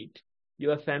of it.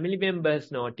 Your family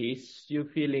members notice, you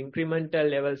feel incremental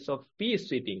levels of peace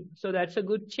within. So that's a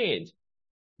good change.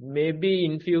 Maybe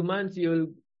in few months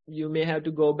you may have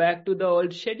to go back to the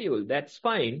old schedule. That's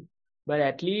fine. But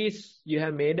at least you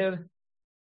have made a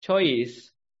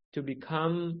choice to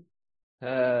become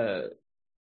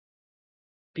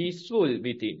peaceful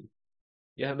within.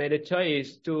 You have made a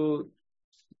choice to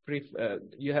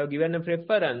you have given a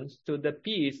preference to the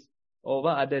peace over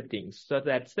other things. So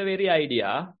that's the very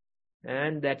idea,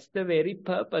 and that's the very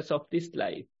purpose of this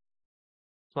life.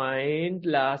 Find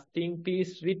lasting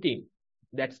peace within.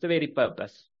 That's the very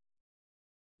purpose.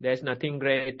 There's nothing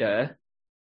greater.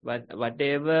 But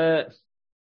whatever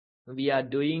we are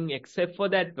doing except for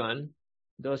that one,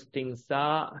 those things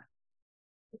are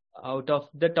out of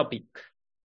the topic.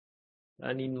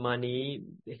 Earning money,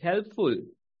 helpful,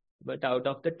 but out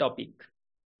of the topic.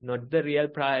 Not the real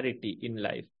priority in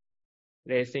life.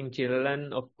 Raising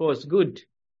children, of course, good,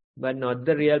 but not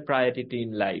the real priority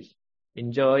in life.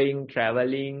 Enjoying,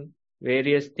 traveling,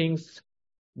 various things,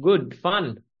 good,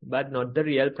 fun, but not the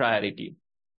real priority.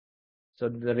 So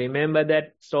remember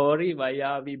that story, why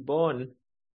are we born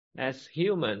as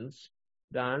humans?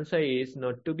 The answer is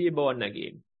not to be born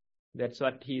again. That's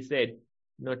what he said,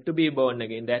 not to be born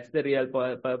again. That's the real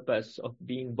purpose of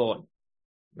being born,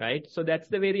 right? So that's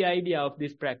the very idea of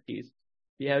this practice.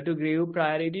 We have to give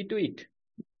priority to it.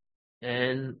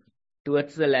 And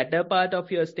towards the latter part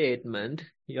of your statement,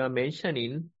 you are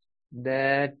mentioning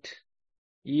that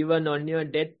even on your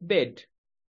deathbed,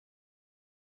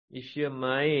 if your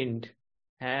mind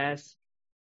has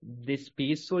this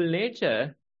peaceful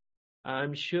nature,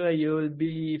 I'm sure you will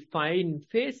be fine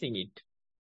facing it.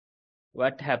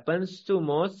 What happens to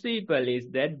most people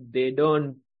is that they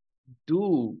don't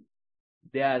do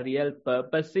their real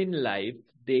purpose in life.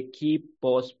 They keep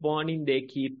postponing, they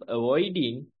keep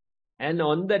avoiding, and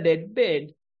on the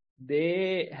deathbed,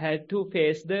 they had to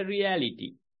face the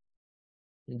reality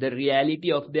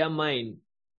of their mind,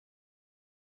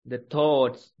 the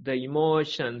thoughts, the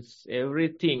emotions,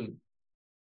 everything,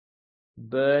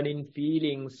 burning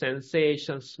feelings,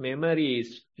 sensations,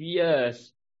 memories,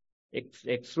 fears,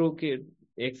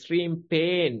 extreme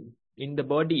pain in the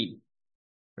body,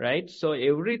 right? So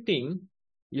everything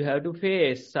you have to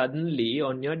face suddenly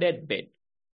on your deathbed.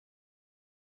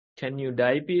 Can you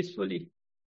die peacefully?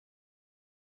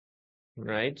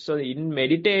 Right? So in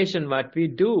meditation, what we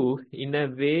do, in a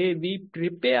way, we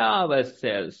prepare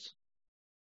ourselves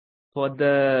for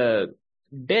the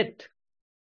death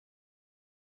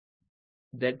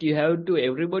that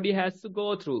everybody has to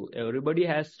go through. Everybody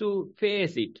has to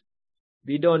face it.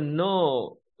 We don't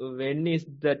know when is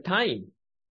the time.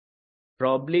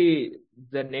 Probably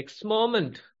the next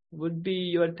moment would be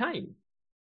your time.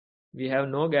 We have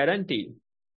no guarantee,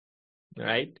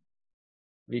 right?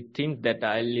 We think that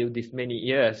I'll live this many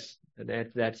years.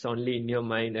 That's only in your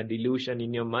mind, a delusion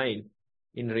in your mind.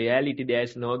 In reality,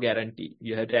 there's no guarantee.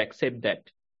 You have to accept that.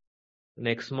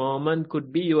 Next moment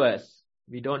could be yours.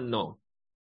 We don't know.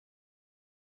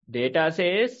 Data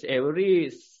says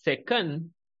every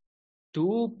second,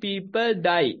 2 people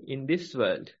die in this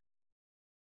world.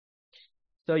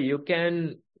 So you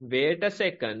can wait a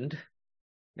second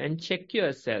and check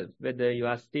yourself whether you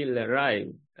are still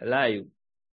alive.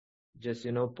 Just,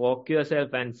 poke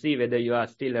yourself and see whether you are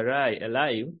still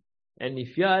alive. And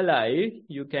if you are alive,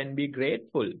 you can be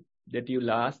grateful that you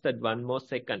lasted 1 more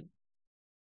second.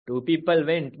 2 people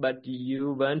went, but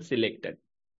you weren't selected.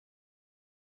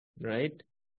 Right?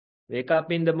 Wake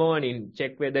up in the morning,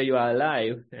 check whether you are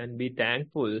alive, and be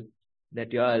thankful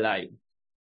that you are alive.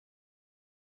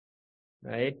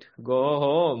 Right? Go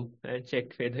home and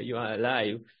check whether you are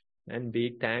alive and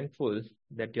be thankful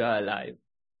that you are alive.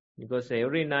 Because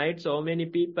every night, so many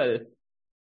people,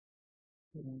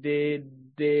 they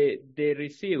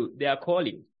receive, they are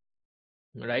calling.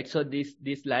 Right? So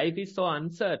this life is so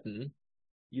uncertain.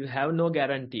 You have no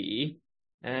guarantee.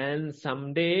 And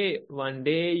one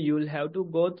day, you'll have to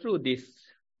go through this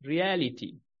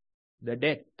reality, the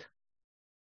death.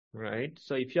 Right?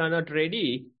 So if you are not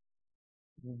ready,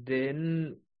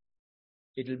 then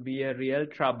it'll be a real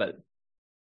trouble.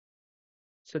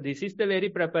 So this is the very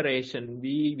preparation.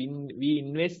 We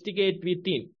investigate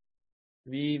within.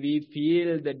 We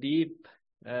feel the deep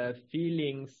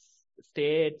feelings,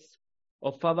 states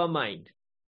of our mind.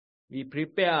 We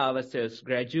prepare ourselves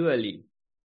gradually.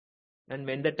 And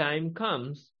when the time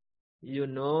comes,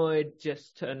 it's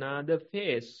just another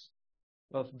phase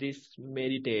of this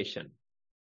meditation.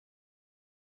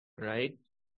 Right?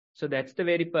 So that's the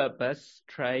very purpose.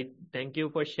 Thank you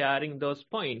for sharing those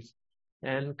points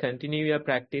and continue your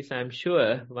practice. I'm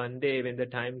sure one day when the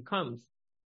time comes,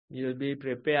 you'll be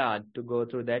prepared to go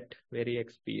through that very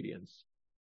experience.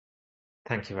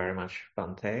 Thank you very much,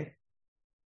 Bhante.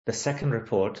 The second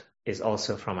report is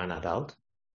also from an adult.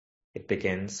 It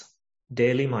begins,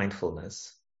 Daily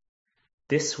Mindfulness.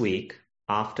 This week,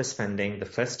 after spending the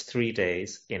first 3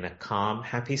 days in a calm,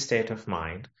 happy state of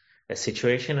mind, a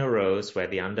situation arose where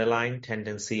the underlying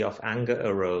tendency of anger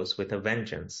arose with a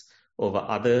vengeance, over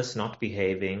others not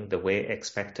behaving the way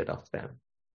expected of them.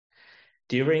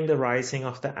 During the rising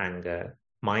of the anger,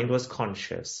 mind was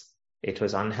conscious. It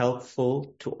was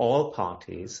unhelpful to all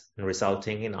parties and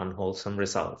resulting in unwholesome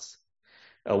results.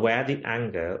 Aware the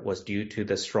anger was due to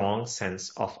the strong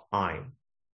sense of I.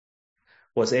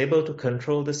 Was able to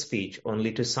control the speech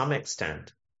only to some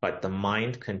extent, but the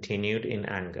mind continued in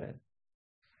anger.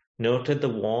 Noted the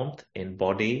warmth in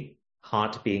body,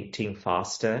 heart beating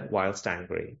faster whilst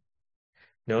angry.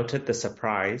 Noted the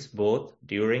surprise both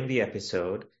during the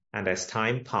episode and as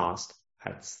time passed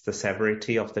at the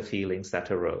severity of the feelings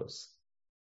that arose.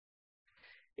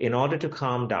 In order to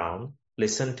calm down,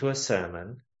 listened to a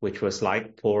sermon, which was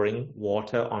like pouring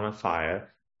water on a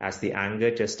fire as the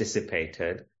anger just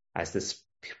dissipated, as the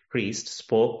priest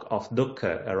spoke of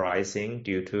dukkha arising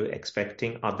due to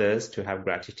expecting others to have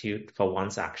gratitude for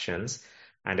one's actions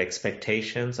and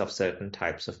expectations of certain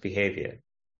types of behavior.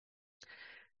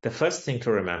 The first thing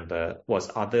to remember was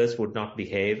others would not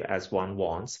behave as one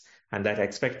wants, and that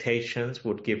expectations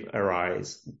would give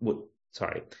rise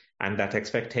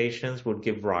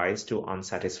to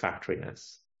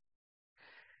unsatisfactoriness.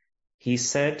 He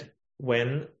said,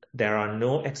 when there are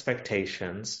no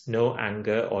expectations, no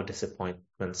anger or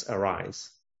disappointments arise.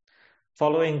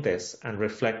 Following this and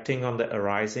reflecting on the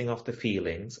arising of the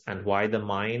feelings and why the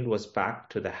mind was back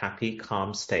to the happy,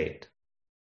 calm state.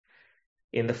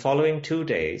 In the following 2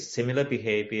 days, similar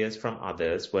behaviors from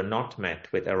others were not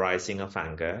met with arising of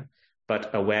anger,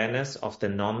 but awareness of the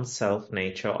non-self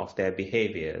nature of their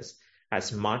behaviors,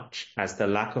 as much as the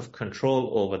lack of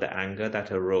control over the anger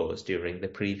that arose during the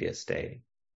previous day.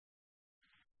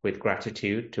 With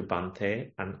gratitude to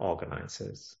Bhante and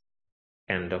organizers.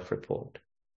 End of report.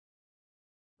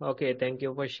 Okay, thank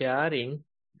you for sharing.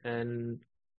 And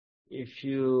if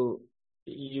you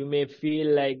may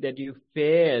feel like that you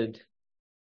failed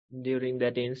during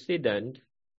that incident,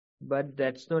 but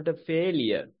that's not a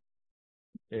failure.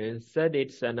 Instead,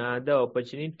 it's another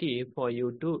opportunity for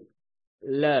you to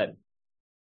learn.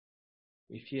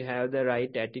 If you have the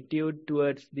right attitude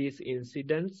towards these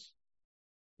incidents,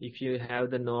 if you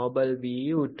have the noble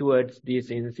view towards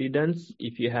these incidents,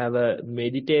 if you have a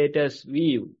meditator's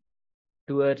view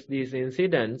towards these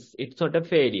incidents, it's not a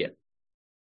failure.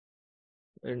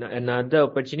 And another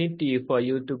opportunity for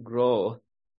you to grow,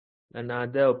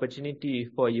 another opportunity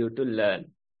for you to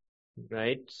learn,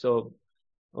 right? So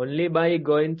only by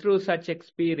going through such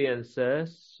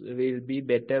experiences we'll be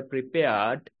better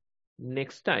prepared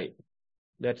next time.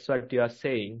 That's what you are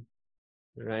saying,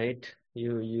 right?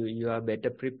 You are better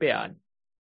prepared.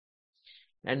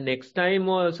 And next time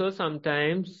also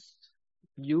sometimes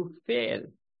you fail.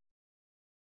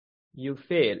 You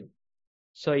fail.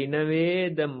 So in a way,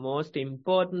 the most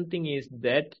important thing is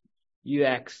that you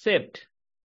accept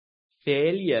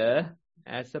failure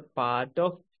as a part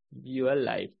of your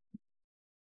life.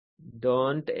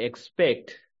 Don't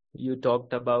expect. You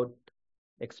talked about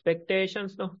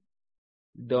expectations, no?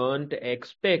 Don't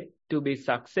expect to be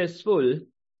successful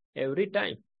every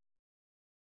time,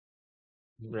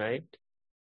 right?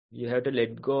 You have to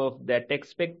let go of that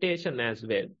expectation as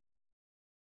well.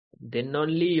 Then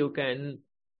only you can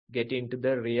get into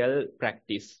the real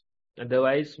practice.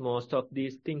 Otherwise, most of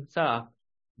these things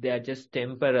they are just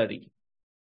temporary.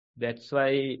 That's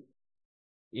why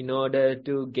in order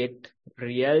to get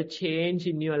real change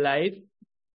in your life,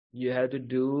 you have to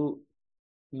do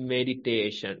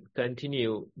meditation,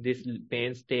 continue this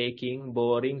painstaking,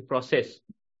 boring process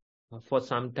for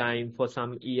some time, for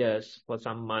some years, for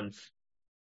some months.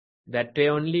 That way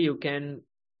only you can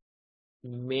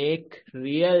make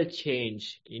real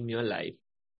change in your life.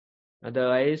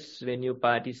 Otherwise, when you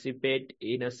participate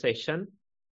in a session,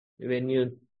 when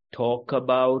you talk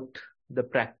about the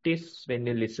practice, when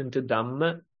you listen to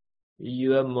Dhamma,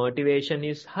 your motivation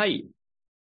is high.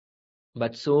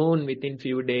 But soon, within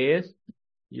few days,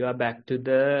 you are back to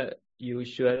the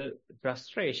usual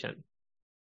frustration.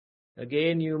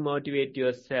 Again, you motivate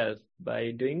yourself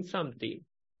by doing something.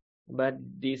 But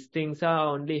these things are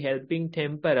only helping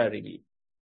temporarily.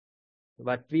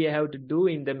 What we have to do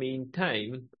in the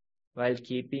meantime, while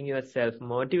keeping yourself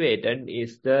motivated,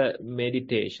 is the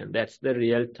meditation. That's the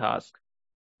real task.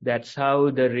 That's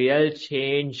how the real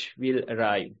change will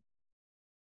arrive.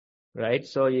 Right?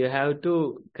 So you have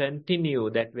to continue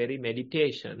that very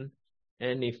meditation.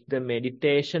 And if the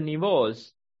meditation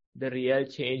evolves, the real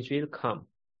change will come.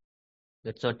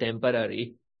 That's not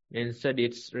temporary. Instead,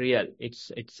 it's real.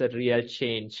 It's a real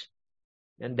change.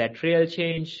 And that real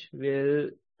change will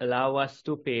allow us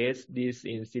to face these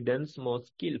incidents more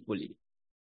skillfully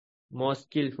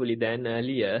than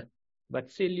earlier.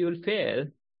 But still you'll fail.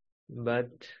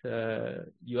 but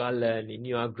you are learning,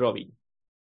 you are growing.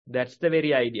 That's the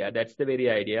very idea. That's the very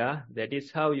idea. That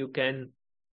is how you can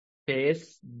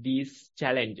face these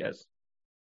challenges.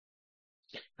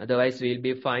 Otherwise, we'll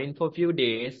be fine for a few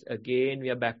days. Again, we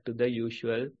are back to the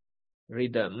usual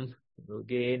rhythm.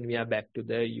 Again, we are back to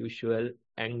the usual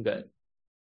anger.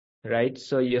 Right?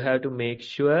 So you have to make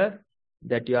sure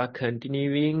that you are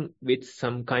continuing with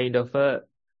some kind of a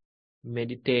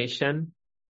meditation,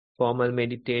 formal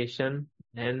meditation,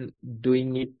 and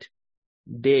doing it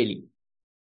daily.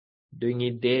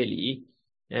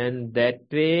 And that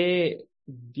way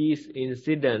these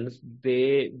incidents,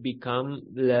 they become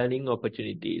learning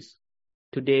opportunities.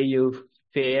 Today you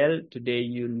fail, today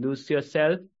you lose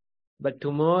yourself, but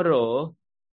tomorrow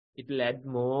it will add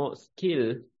more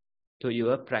skill to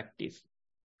your practice.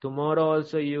 Tomorrow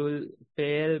also you will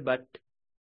fail, but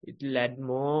it will add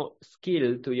more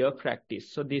skill to your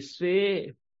practice. So this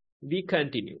way we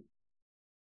continue.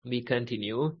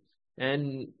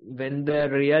 And when the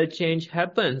real change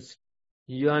happens,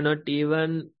 you are not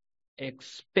even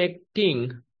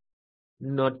expecting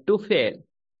not to fail.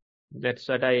 That's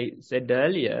what I said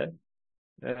earlier.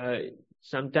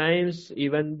 Sometimes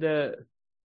even the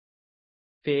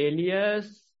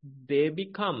failures, they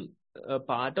become a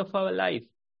part of our life.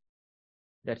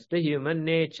 That's the human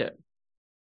nature.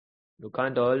 You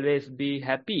can't always be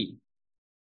happy.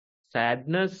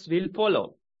 Sadness will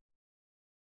follow.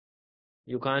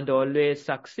 You can't always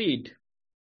succeed.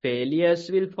 Failures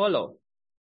will follow.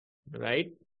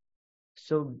 Right?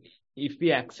 So if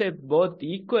we accept both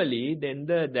equally, then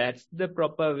that's the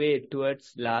proper way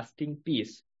towards lasting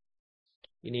peace.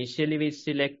 Initially, we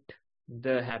select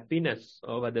the happiness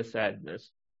over the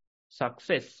sadness,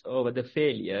 success over the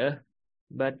failure.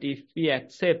 But if we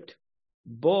accept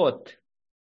both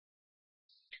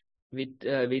with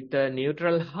a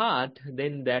neutral heart,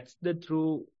 then that's the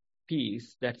true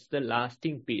peace. That's the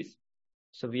lasting peace.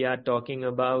 So we are talking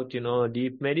about,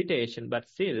 deep meditation, but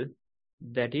still,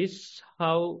 that is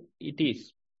how it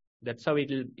is. That's how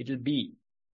it'll be,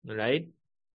 right?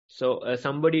 So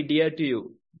somebody dear to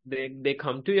you, they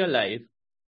come to your life.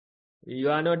 You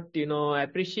are not,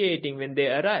 appreciating when they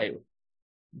arrive.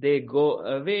 They go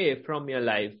away from your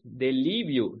life. They leave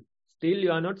you. Still,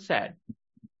 you are not sad.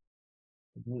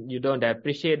 You don't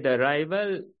appreciate the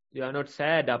arrival. You are not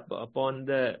sad upon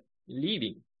the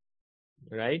leaving,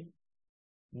 right?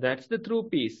 That's the true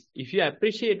peace. If you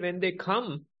appreciate when they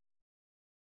come,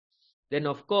 then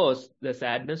of course the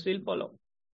sadness will follow.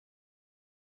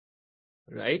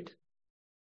 Right?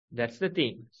 That's the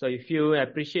thing. So if you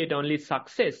appreciate only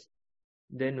success,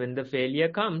 then when the failure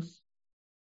comes,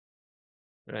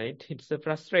 right, it's a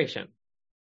frustration.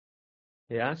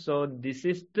 Yeah, so this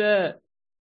is the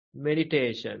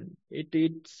meditation.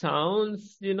 It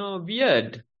sounds,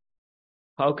 weird.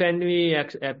 How can we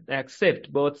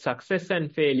accept both success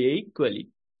and failure equally?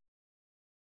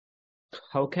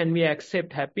 How can we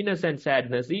accept happiness and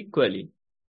sadness equally?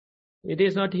 It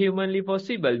is not humanly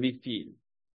possible, we feel.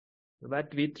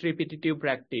 But with repetitive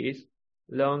practice,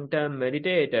 long-term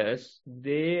meditators,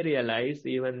 they realize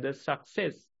even the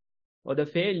success or the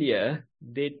failure,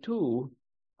 they too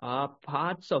are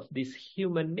parts of this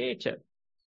human nature.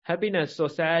 Happiness or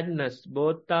sadness,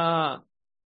 both are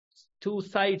two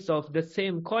sides of the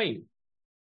same coin.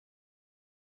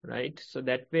 Right? So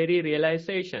that very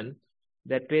realization,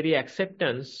 that very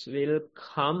acceptance will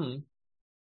come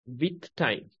with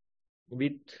time.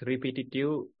 With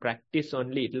repetitive practice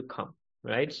only it will come,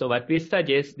 right? So what we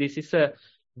suggest, this is a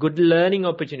good learning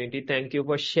opportunity. Thank you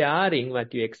for sharing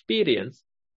what you experience.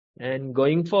 And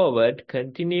going forward,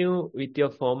 continue with your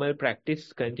formal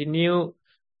practice, continue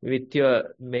with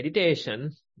your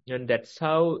meditation, and that's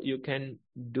how you can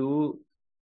do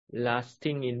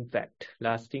lasting impact,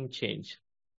 lasting change.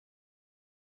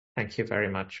 Thank you very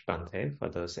much, Bhante, for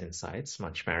those insights.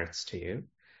 Much merits to you.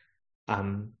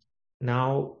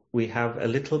 Now we have a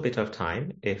little bit of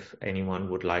time if anyone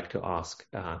would like to ask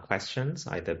questions,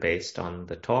 either based on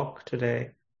the talk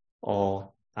today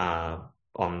or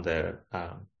on the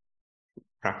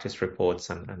practice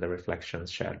reports and the reflections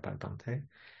shared by Bhante.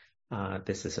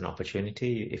 This is an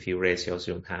opportunity. If you raise your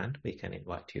Zoom hand, we can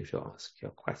invite you to ask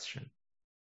your question.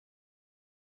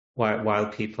 While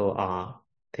people are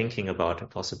thinking about a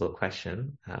possible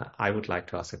question, I would like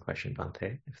to ask a question,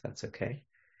 Bhante, if that's okay.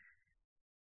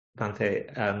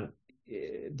 Bhante,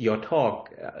 your talk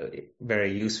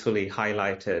very usefully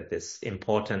highlighted this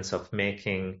importance of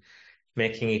making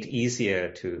it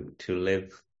easier to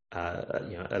live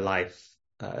a life,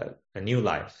 a new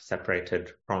life,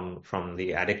 separated from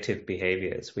the addictive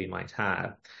behaviors we might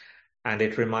have. And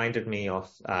it reminded me of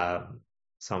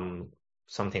some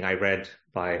something I read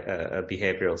by a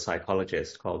behavioral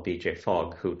psychologist called B.J.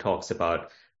 Fogg, who talks about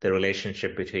the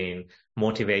relationship between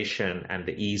motivation and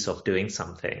the ease of doing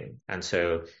something. And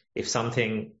so if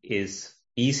something is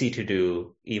easy to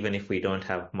do, even if we don't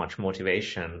have much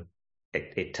motivation,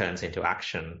 it turns into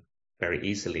action very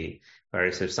easily.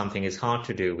 Whereas if something is hard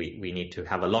to do, we need to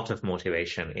have a lot of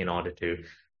motivation in order to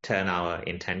turn our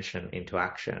intention into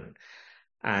action.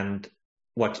 And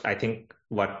what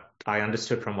I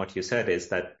understood from what you said is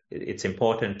that it's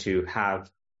important to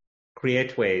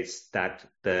create ways that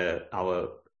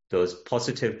those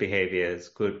positive behaviors,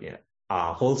 good,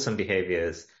 wholesome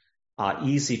behaviors, are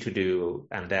easy to do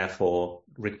and therefore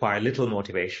require little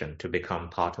motivation to become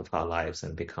part of our lives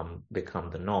and become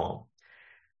the norm.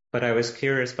 But I was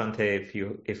curious, Bhante,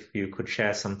 if you could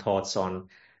share some thoughts on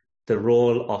the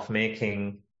role of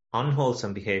making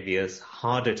unwholesome behaviors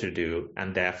harder to do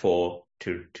and therefore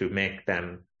to make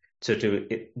them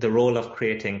the role of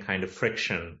creating kind of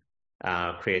friction,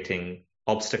 creating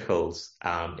obstacles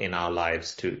in our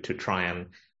lives to try and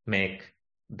make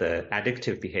the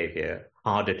addictive behavior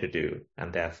harder to do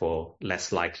and therefore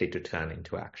less likely to turn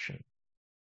into action.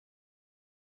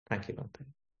 Thank you, Bhante.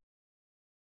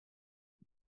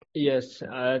 Yes,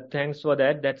 thanks for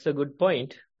that. That's a good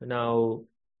point. Now,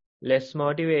 less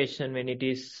motivation when it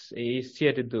is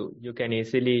easier to do. You can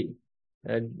easily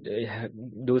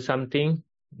do something,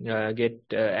 get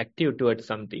active towards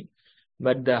something.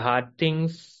 But the hard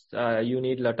things, you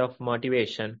need a lot of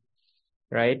motivation,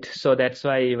 right? So that's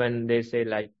why even they say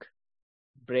like,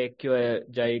 break your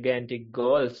gigantic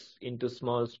goals into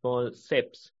small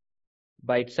steps,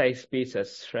 bite-sized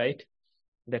pieces, right?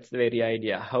 That's the very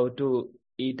idea. How to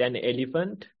eat an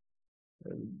elephant,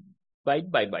 bite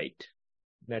by bite.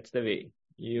 That's the way.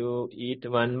 You eat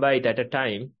one bite at a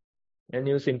time and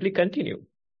you simply continue.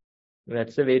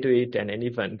 That's the way to eat an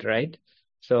elephant, right?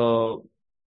 So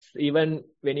even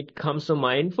when it comes to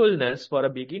mindfulness for a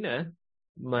beginner,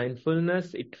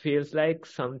 mindfulness, it feels like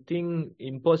something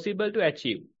impossible to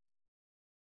achieve.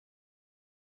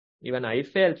 Even I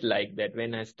felt like that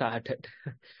when I started.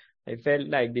 I felt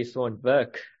like this won't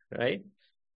work, right?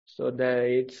 So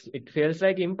it feels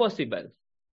like impossible.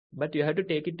 But you have to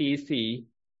take it easy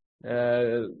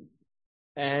and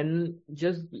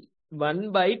just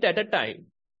one bite at a time.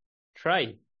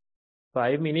 Try.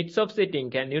 5 minutes of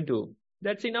sitting, can you do?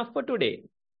 That's enough for today,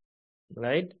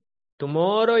 right?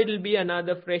 Tomorrow it'll be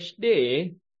another fresh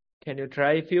day. Can you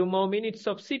try a few more minutes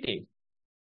of sitting?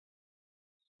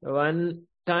 One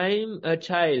time a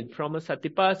child from a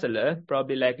Satipasala,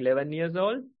 probably like 11 years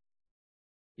old,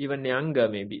 even younger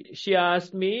maybe, she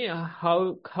asked me,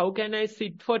 how can I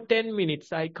sit for 10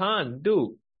 minutes? I can't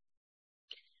do.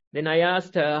 Then I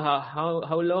asked her,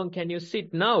 how long can you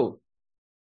sit now?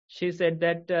 She said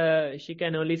that she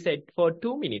can only sit for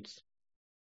 2 minutes.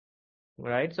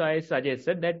 Right? So I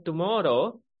suggested that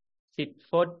tomorrow, sit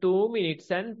for 2 minutes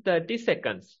and 30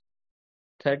 seconds.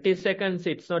 30 seconds,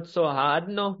 it's not so hard,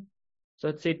 no?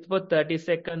 So sit for 30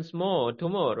 seconds more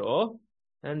tomorrow.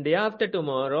 And day after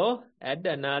tomorrow, add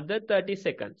another 30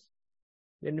 seconds.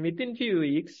 Then within few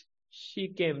weeks, she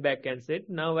came back and said,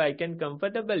 now I can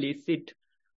comfortably sit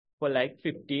for like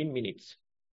 15 minutes.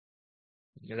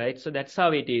 Right? So that's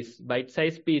how it is.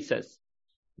 Bite-sized pieces.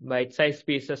 Bite-sized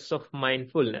pieces of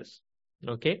mindfulness.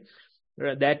 Okay?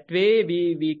 That way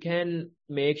we can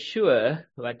make sure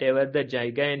whatever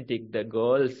the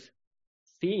goals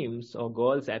seems or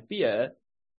goals appear,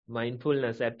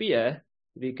 mindfulness appear,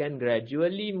 we can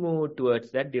gradually move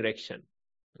towards that direction.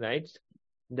 Right?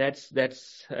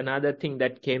 That's another thing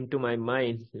that came to my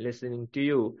mind listening to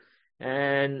you.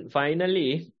 And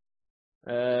finally,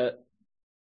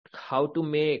 how to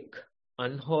make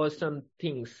unwholesome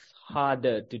things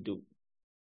harder to do,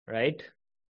 right?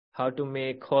 How to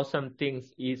make wholesome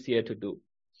things easier to do.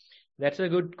 That's a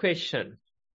good question.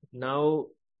 Now,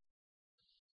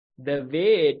 the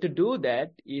way to do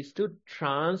that is to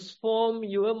transform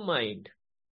your mind.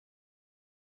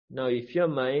 Now, if your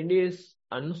mind is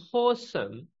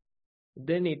unwholesome,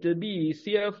 then it will be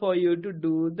easier for you to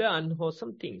do the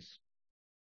unwholesome things.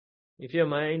 If your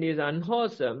mind is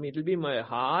unwholesome, it will be much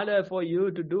harder for you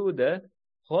to do the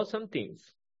wholesome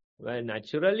things. When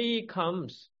naturally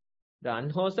comes, the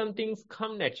unwholesome things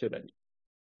come naturally.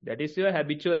 That is your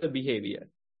habitual behavior,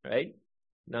 right?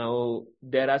 Now,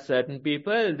 there are certain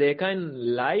people, they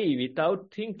can lie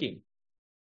without thinking.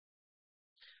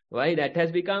 Why? That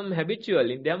has become habitual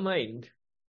in their mind.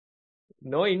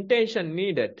 No intention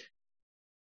needed.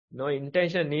 No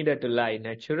intention needed to lie.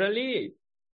 Naturally,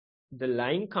 the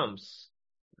lying comes,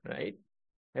 right?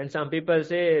 And some people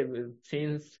say,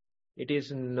 since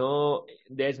there's no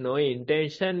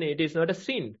intention, it is not a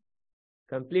sin.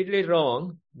 Completely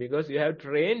wrong, because you have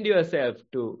trained yourself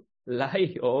to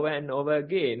lie over and over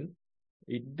again.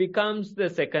 It becomes the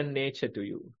second nature to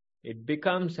you. It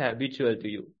becomes habitual to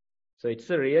you. So it's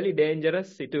a really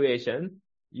dangerous situation.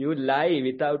 You lie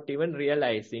without even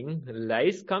realizing.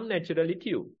 Lies come naturally to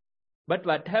you. But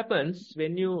what happens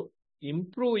when you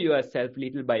improve yourself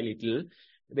little by little,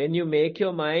 when you make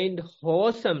your mind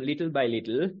wholesome little by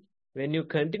little, when you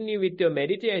continue with your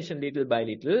meditation little by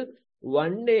little,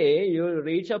 one day you'll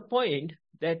reach a point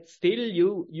that still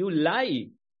you lie,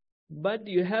 but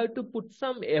you have to put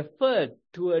some effort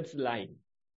towards lying.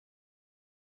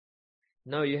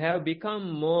 Now you have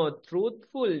become more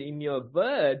truthful in your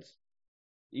words.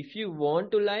 If you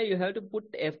want to lie, you have to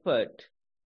put effort.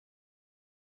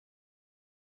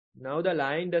 Now the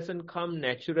lying doesn't come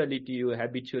naturally to you,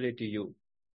 habitually to you,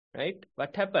 right?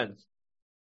 What happens?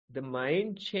 The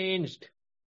mind changed.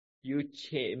 You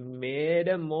made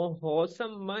a more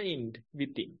wholesome mind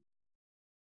within.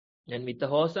 And with a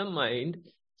wholesome mind,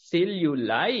 still you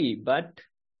lie, but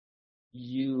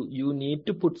you need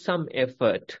to put some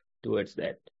effort towards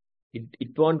that.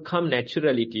 It won't come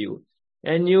naturally to you.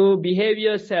 And you behave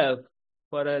yourself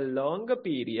for a longer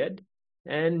period,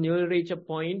 and you'll reach a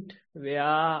point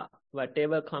where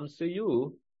whatever comes to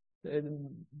you,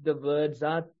 the words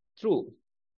are true.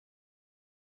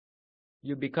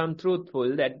 You become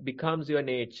truthful, that becomes your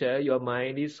nature, your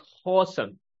mind is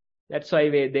wholesome. That's why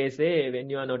they say when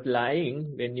you are not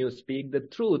lying, when you speak the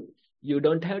truth, you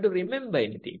don't have to remember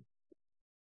anything.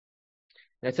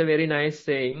 That's a very nice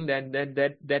saying.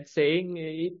 That saying,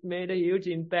 it made a huge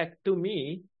impact to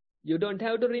me. You don't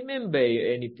have to remember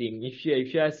anything. If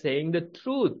you are saying the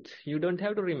truth, you don't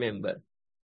have to remember.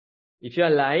 If you are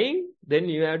lying, then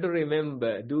you have to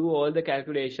remember, do all the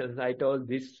calculations. I told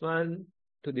this one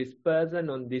to this person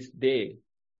on this day.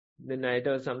 Then I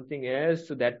told something else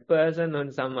to that person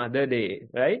on some other day,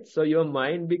 right? So your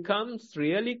mind becomes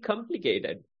really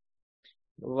complicated.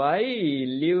 Why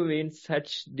live in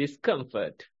such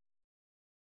discomfort?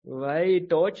 Why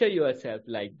torture yourself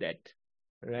like that,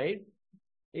 right?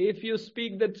 If you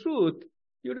speak the truth,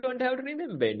 you don't have to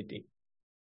remember anything.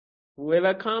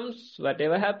 Whoever comes,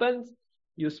 whatever happens,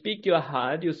 you speak your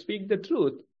heart, you speak the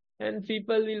truth, and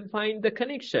people will find the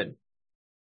connection.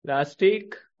 Last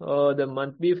week or the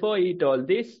month before, he told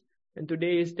this, and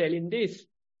today he's telling this.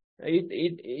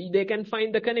 They can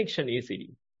find the connection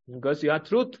easily because you are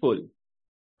truthful,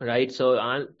 right?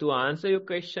 So to answer your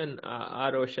question,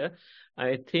 Arosha,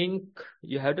 I think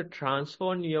you have to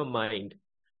transform your mind,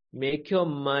 make your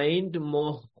mind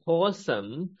more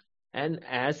wholesome, and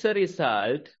as a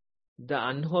result, the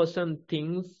unwholesome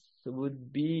things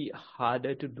would be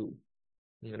harder to do,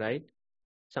 right?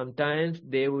 Sometimes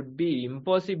they would be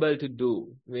impossible to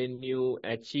do when you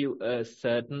achieve a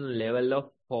certain level of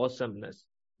wholesomeness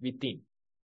within,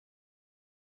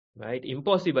 right?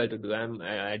 Impossible to do. I'm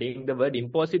adding the word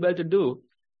impossible to do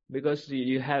because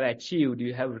you have achieved,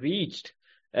 you have reached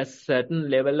a certain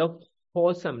level of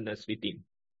wholesomeness within.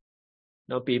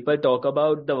 Now people talk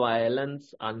about the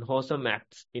violence, unwholesome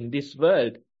acts in this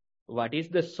world. What is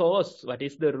the source? What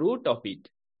is the root of it?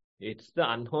 It's the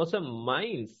unwholesome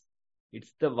minds.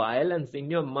 It's the violence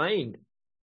in your mind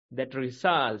that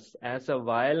results as a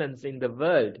violence in the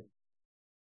world,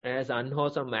 as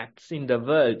unwholesome acts in the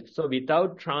world. So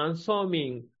without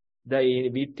transforming the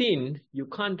within, you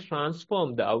can't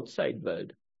transform the outside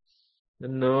world.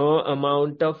 No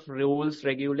amount of rules,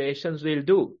 regulations will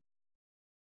do,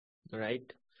 right?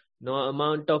 No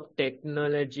amount of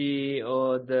technology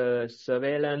or the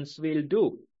surveillance will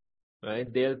do, right?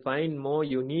 They'll find more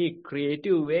unique,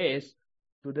 creative ways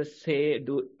to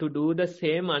do the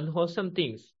same unwholesome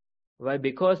things. Why?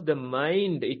 Because the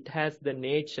mind, it has the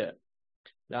nature,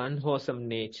 the unwholesome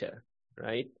nature,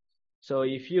 right? So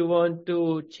if you want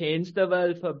to change the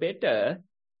world for better,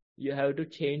 you have to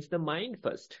change the mind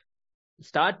first.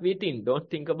 Start within. Don't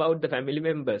think about the family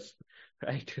members,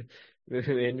 right?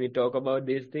 When we talk about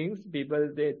these things,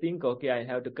 people, they think, okay, I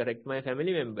have to correct my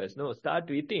family members. No, start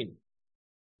within.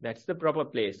 That's the proper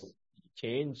place.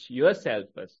 Change yourself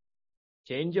first.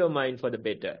 Change your mind for the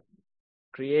better.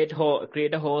 Create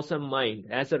a wholesome mind.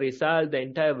 As a result, the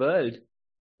entire world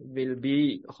will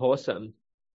be wholesome.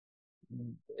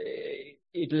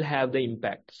 It will have the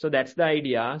impact. So that's the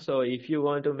idea. So if you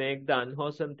want to make the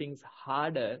unwholesome things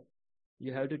harder,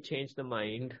 you have to change the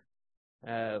mind.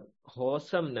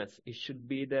 Wholesomeness, it should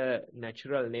be the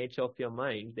natural nature of your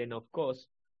mind. Then, of course,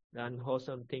 the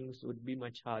unwholesome things would be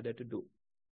much harder to do.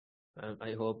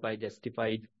 I hope I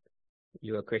justified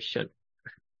your question.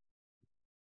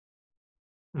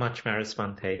 Much merit,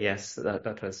 Svante. Yes,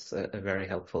 that was a very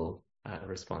helpful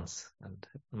response, and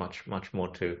much more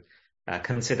to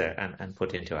consider and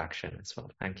put into action as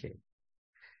well. Thank you.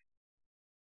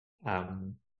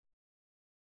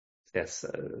 Yes,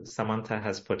 Samantha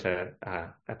has put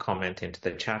a comment into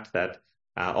the chat that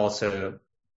also,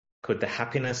 could the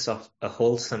happiness of a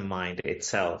wholesome mind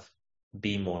itself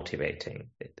be motivating?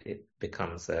 It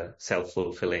becomes a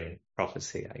self-fulfilling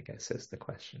prophecy, I guess, is the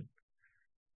question.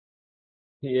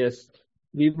 Yes,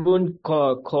 we wouldn't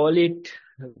call it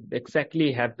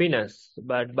exactly happiness,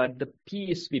 but the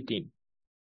peace within.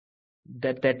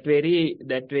 That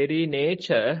very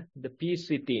nature, the peace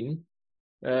within,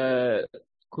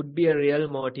 could be a real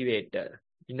motivator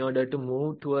in order to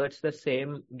move towards the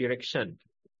same direction,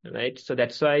 right? So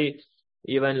that's why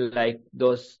even like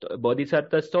those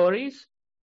Bodhisattva stories,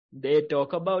 they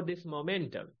talk about this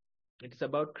momentum. It's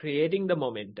about creating the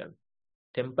momentum.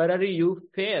 Temporary, you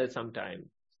fail sometimes,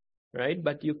 right?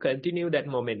 But you continue that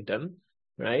momentum,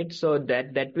 right? So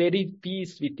that very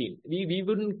peace within, we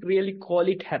wouldn't really call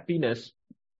it happiness.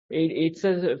 It's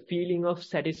a feeling of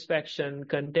satisfaction,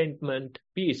 contentment,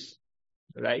 peace,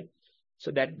 right?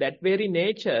 So that very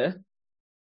nature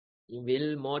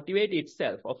will motivate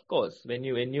itself, of course. When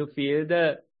you feel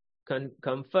the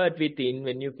comfort within,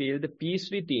 when you feel the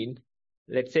peace within,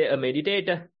 let's say a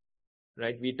meditator,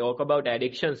 right? We talk about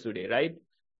addictions today, right?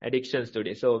 Addictions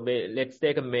today. So let's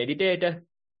take a meditator.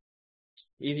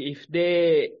 If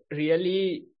they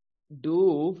really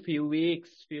do few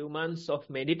weeks, few months of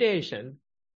meditation,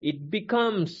 it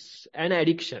becomes an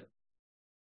addiction,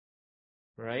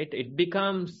 right? It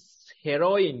becomes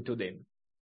heroin to them,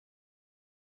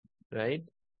 right?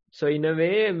 So in a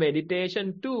way,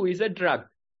 meditation too is a drug.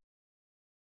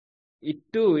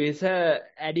 It too is a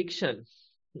addiction.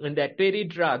 And that very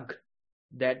drug,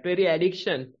 that very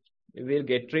addiction will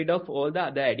get rid of all the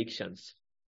other addictions.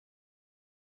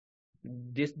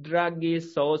 This drug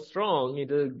is so strong,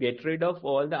 it will get rid of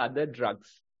all the other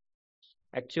drugs.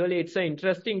 Actually, it's an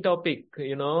interesting topic,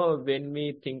 when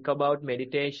we think about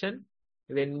meditation,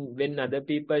 when other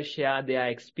people share their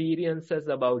experiences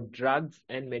about drugs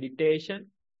and meditation,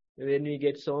 when we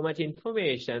get so much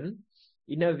information,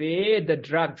 in a way, the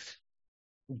drugs,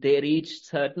 they reach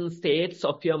certain states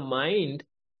of your mind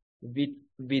with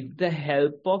the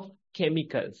help of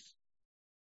chemicals.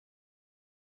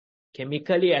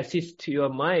 Chemically assist your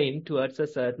mind towards a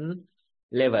certain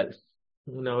level.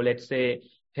 Now, let's say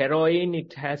heroin,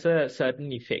 it has a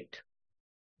certain effect.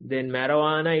 Then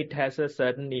marijuana, it has a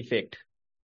certain effect.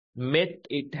 Meth,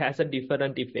 it has a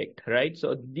different effect, right?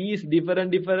 So these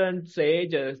different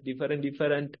stages,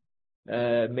 different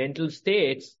mental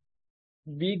states,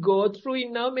 we go through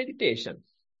in our meditation,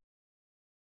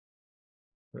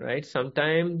 right?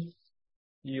 Sometimes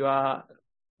you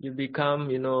become,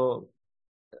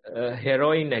 a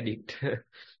heroin addict.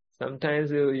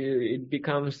 Sometimes it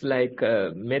becomes like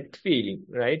a meth feeling,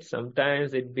 right?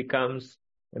 Sometimes it becomes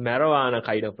a marijuana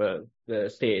kind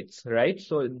of states, right?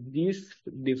 So these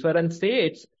different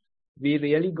states, we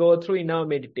really go through in our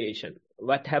meditation.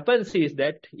 What happens is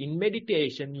that in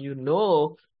meditation, you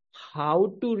know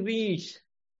how to reach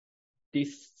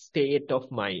this state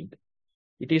of mind.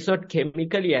 It is not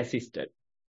chemically assisted.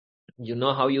 You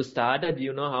know how you started,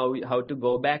 you know how to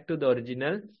go back to the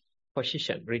original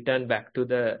position, return back to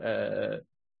the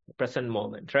present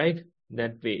moment, right?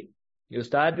 That way. You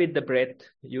start with the breath,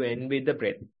 you end with the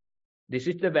breath. This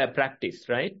is the practice,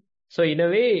 right? So in a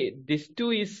way, this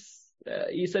too is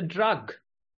a drug.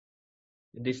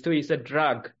 This too is a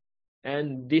drug.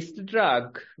 And this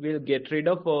drug will get rid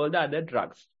of all the other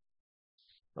drugs.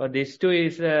 Or this too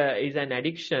is an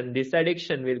addiction. This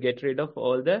addiction will get rid of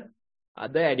all the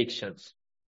other addictions.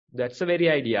 That's the very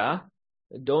idea.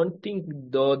 Don't think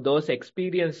those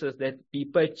experiences that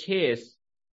people chase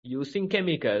using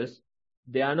chemicals,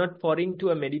 they are not foreign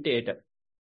to a meditator.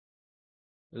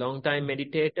 Long-time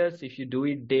meditators, if you do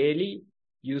it daily,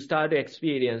 you start to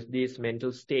experience these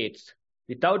mental states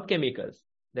without chemicals.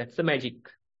 That's the magic.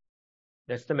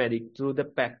 That's the magic. Through the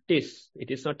practice,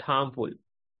 it is not harmful.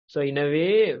 So in a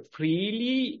way,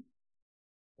 freely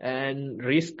and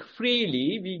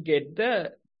risk-freely, we get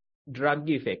the drug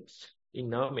effects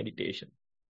in our meditation.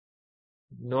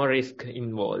 No risk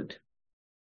involved,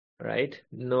 right?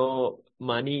 No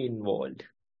money involved.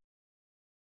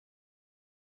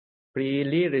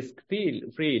 Freely,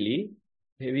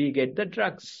 we get the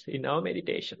drugs in our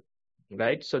meditation,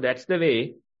 right? So that's the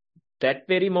way. That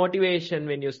very motivation,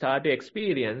 when you start to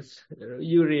experience,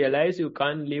 you realize you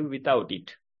can't live without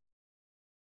it.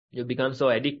 You become so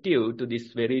addictive to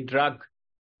this very drug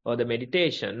or the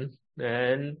meditation,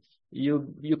 and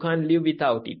you can't live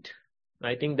without it.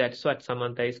 I think that's what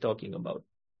Samantha is talking about.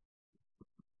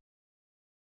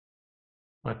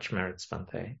 Much merit,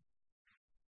 Svante.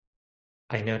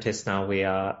 I notice now we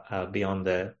are beyond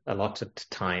the allotted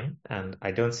time, and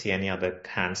I don't see any other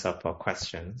hands up or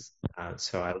questions.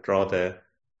 So I'll draw the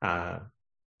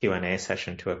Q&A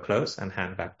session to a close and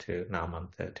hand back to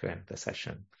Namantha to end the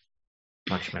session.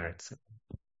 Much merit.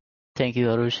 Thank you,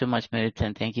 Arusha. Much merit,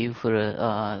 and thank you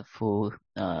for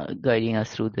guiding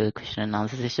us through the question and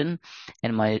answer session.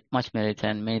 And much merit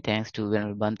and many thanks to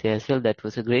Venerable Bhante as well. That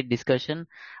was a great discussion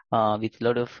with a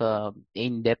lot of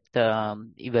in-depth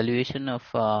evaluation of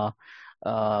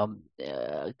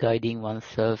guiding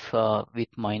oneself with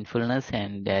mindfulness.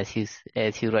 And as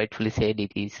you rightfully said,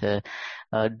 it is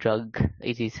a drug.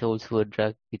 It is also a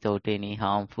drug without any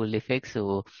harmful effects.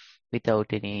 So without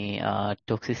any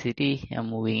toxicity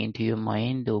moving into your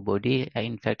mind or body,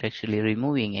 in fact actually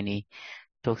removing any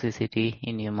toxicity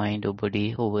in your mind or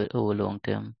body over long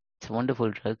term. It's a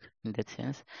wonderful drug in that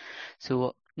sense.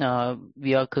 So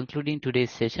we are concluding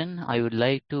today's session. I would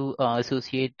like to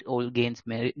associate all gain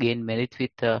merit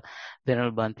with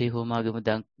Venerable Bhante Homagama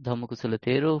Dhamma Kusala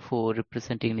Thero for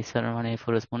representing Nissarana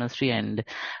Forest Monastery and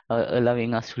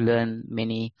allowing us to learn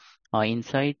many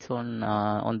insights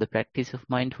on the practice of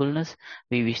mindfulness.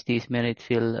 We wish these merits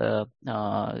will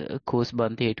cause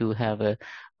Bhante to have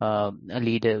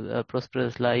lead a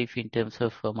prosperous life in terms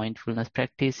of mindfulness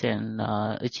practice and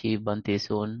achieve Bhante's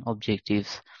own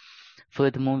objectives.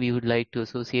 Furthermore, we would like to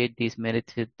associate these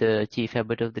merits with the Chief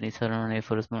Abbot of the Nissarana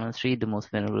Forest Monastery, the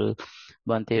Most Venerable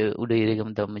Bhante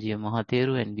Udayirigam Dhammajiva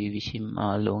Mahathero, and we wish him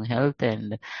long health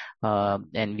and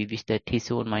we wish that his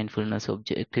own mindfulness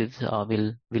objectives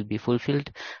will be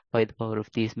fulfilled by the power of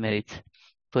these merits.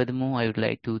 Furthermore, I would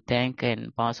like to thank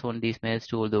and pass on these merits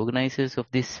to all the organizers of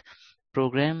this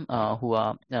program who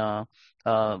are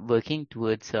working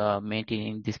towards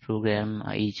maintaining this program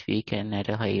each week and at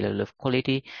a high level of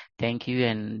quality. Thank you,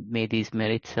 and may these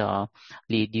merits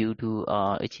lead you to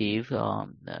achieve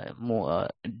more,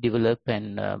 develop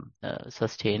and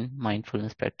sustain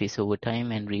mindfulness practice over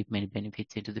time and reap many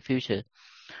benefits into the future.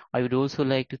 I would also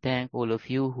like to thank all of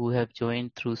you who have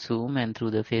joined through Zoom and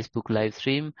through the Facebook live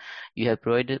stream. You are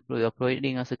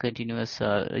providing us a continuous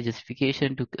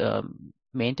justification to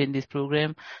maintain this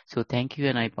program. So thank you,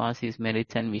 and I pass these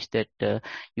merits and wish that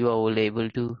you are all able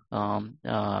to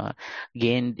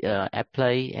gain,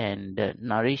 apply and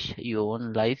nourish your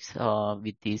own lives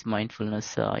with these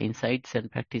mindfulness insights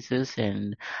and practices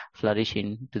and flourish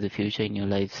into the future in your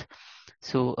lives.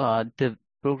 So the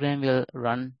program will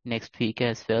run next week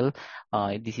as well.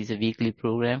 This is a weekly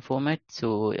program format.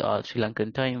 So Sri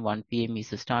Lankan time, 1 p.m. is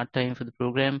the start time for the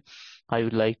program. I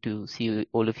would like to see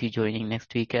all of you joining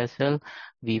next week as well.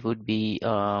 We would be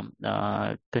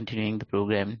continuing the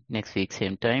program next week,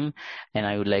 same time. And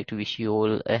I would like to wish you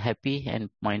all a happy and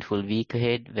mindful week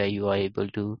ahead where you are able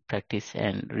to practice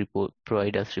and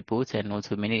provide us reports. And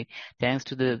also many thanks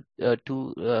to the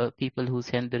two people who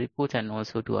sent the reports, and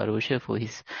also to Arusha for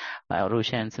his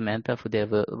Arusha and Samantha for their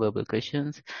verbal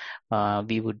questions.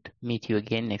 We would meet you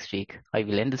again next week. I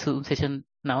will end the Zoom session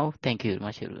now. Thank you very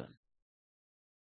much, everyone.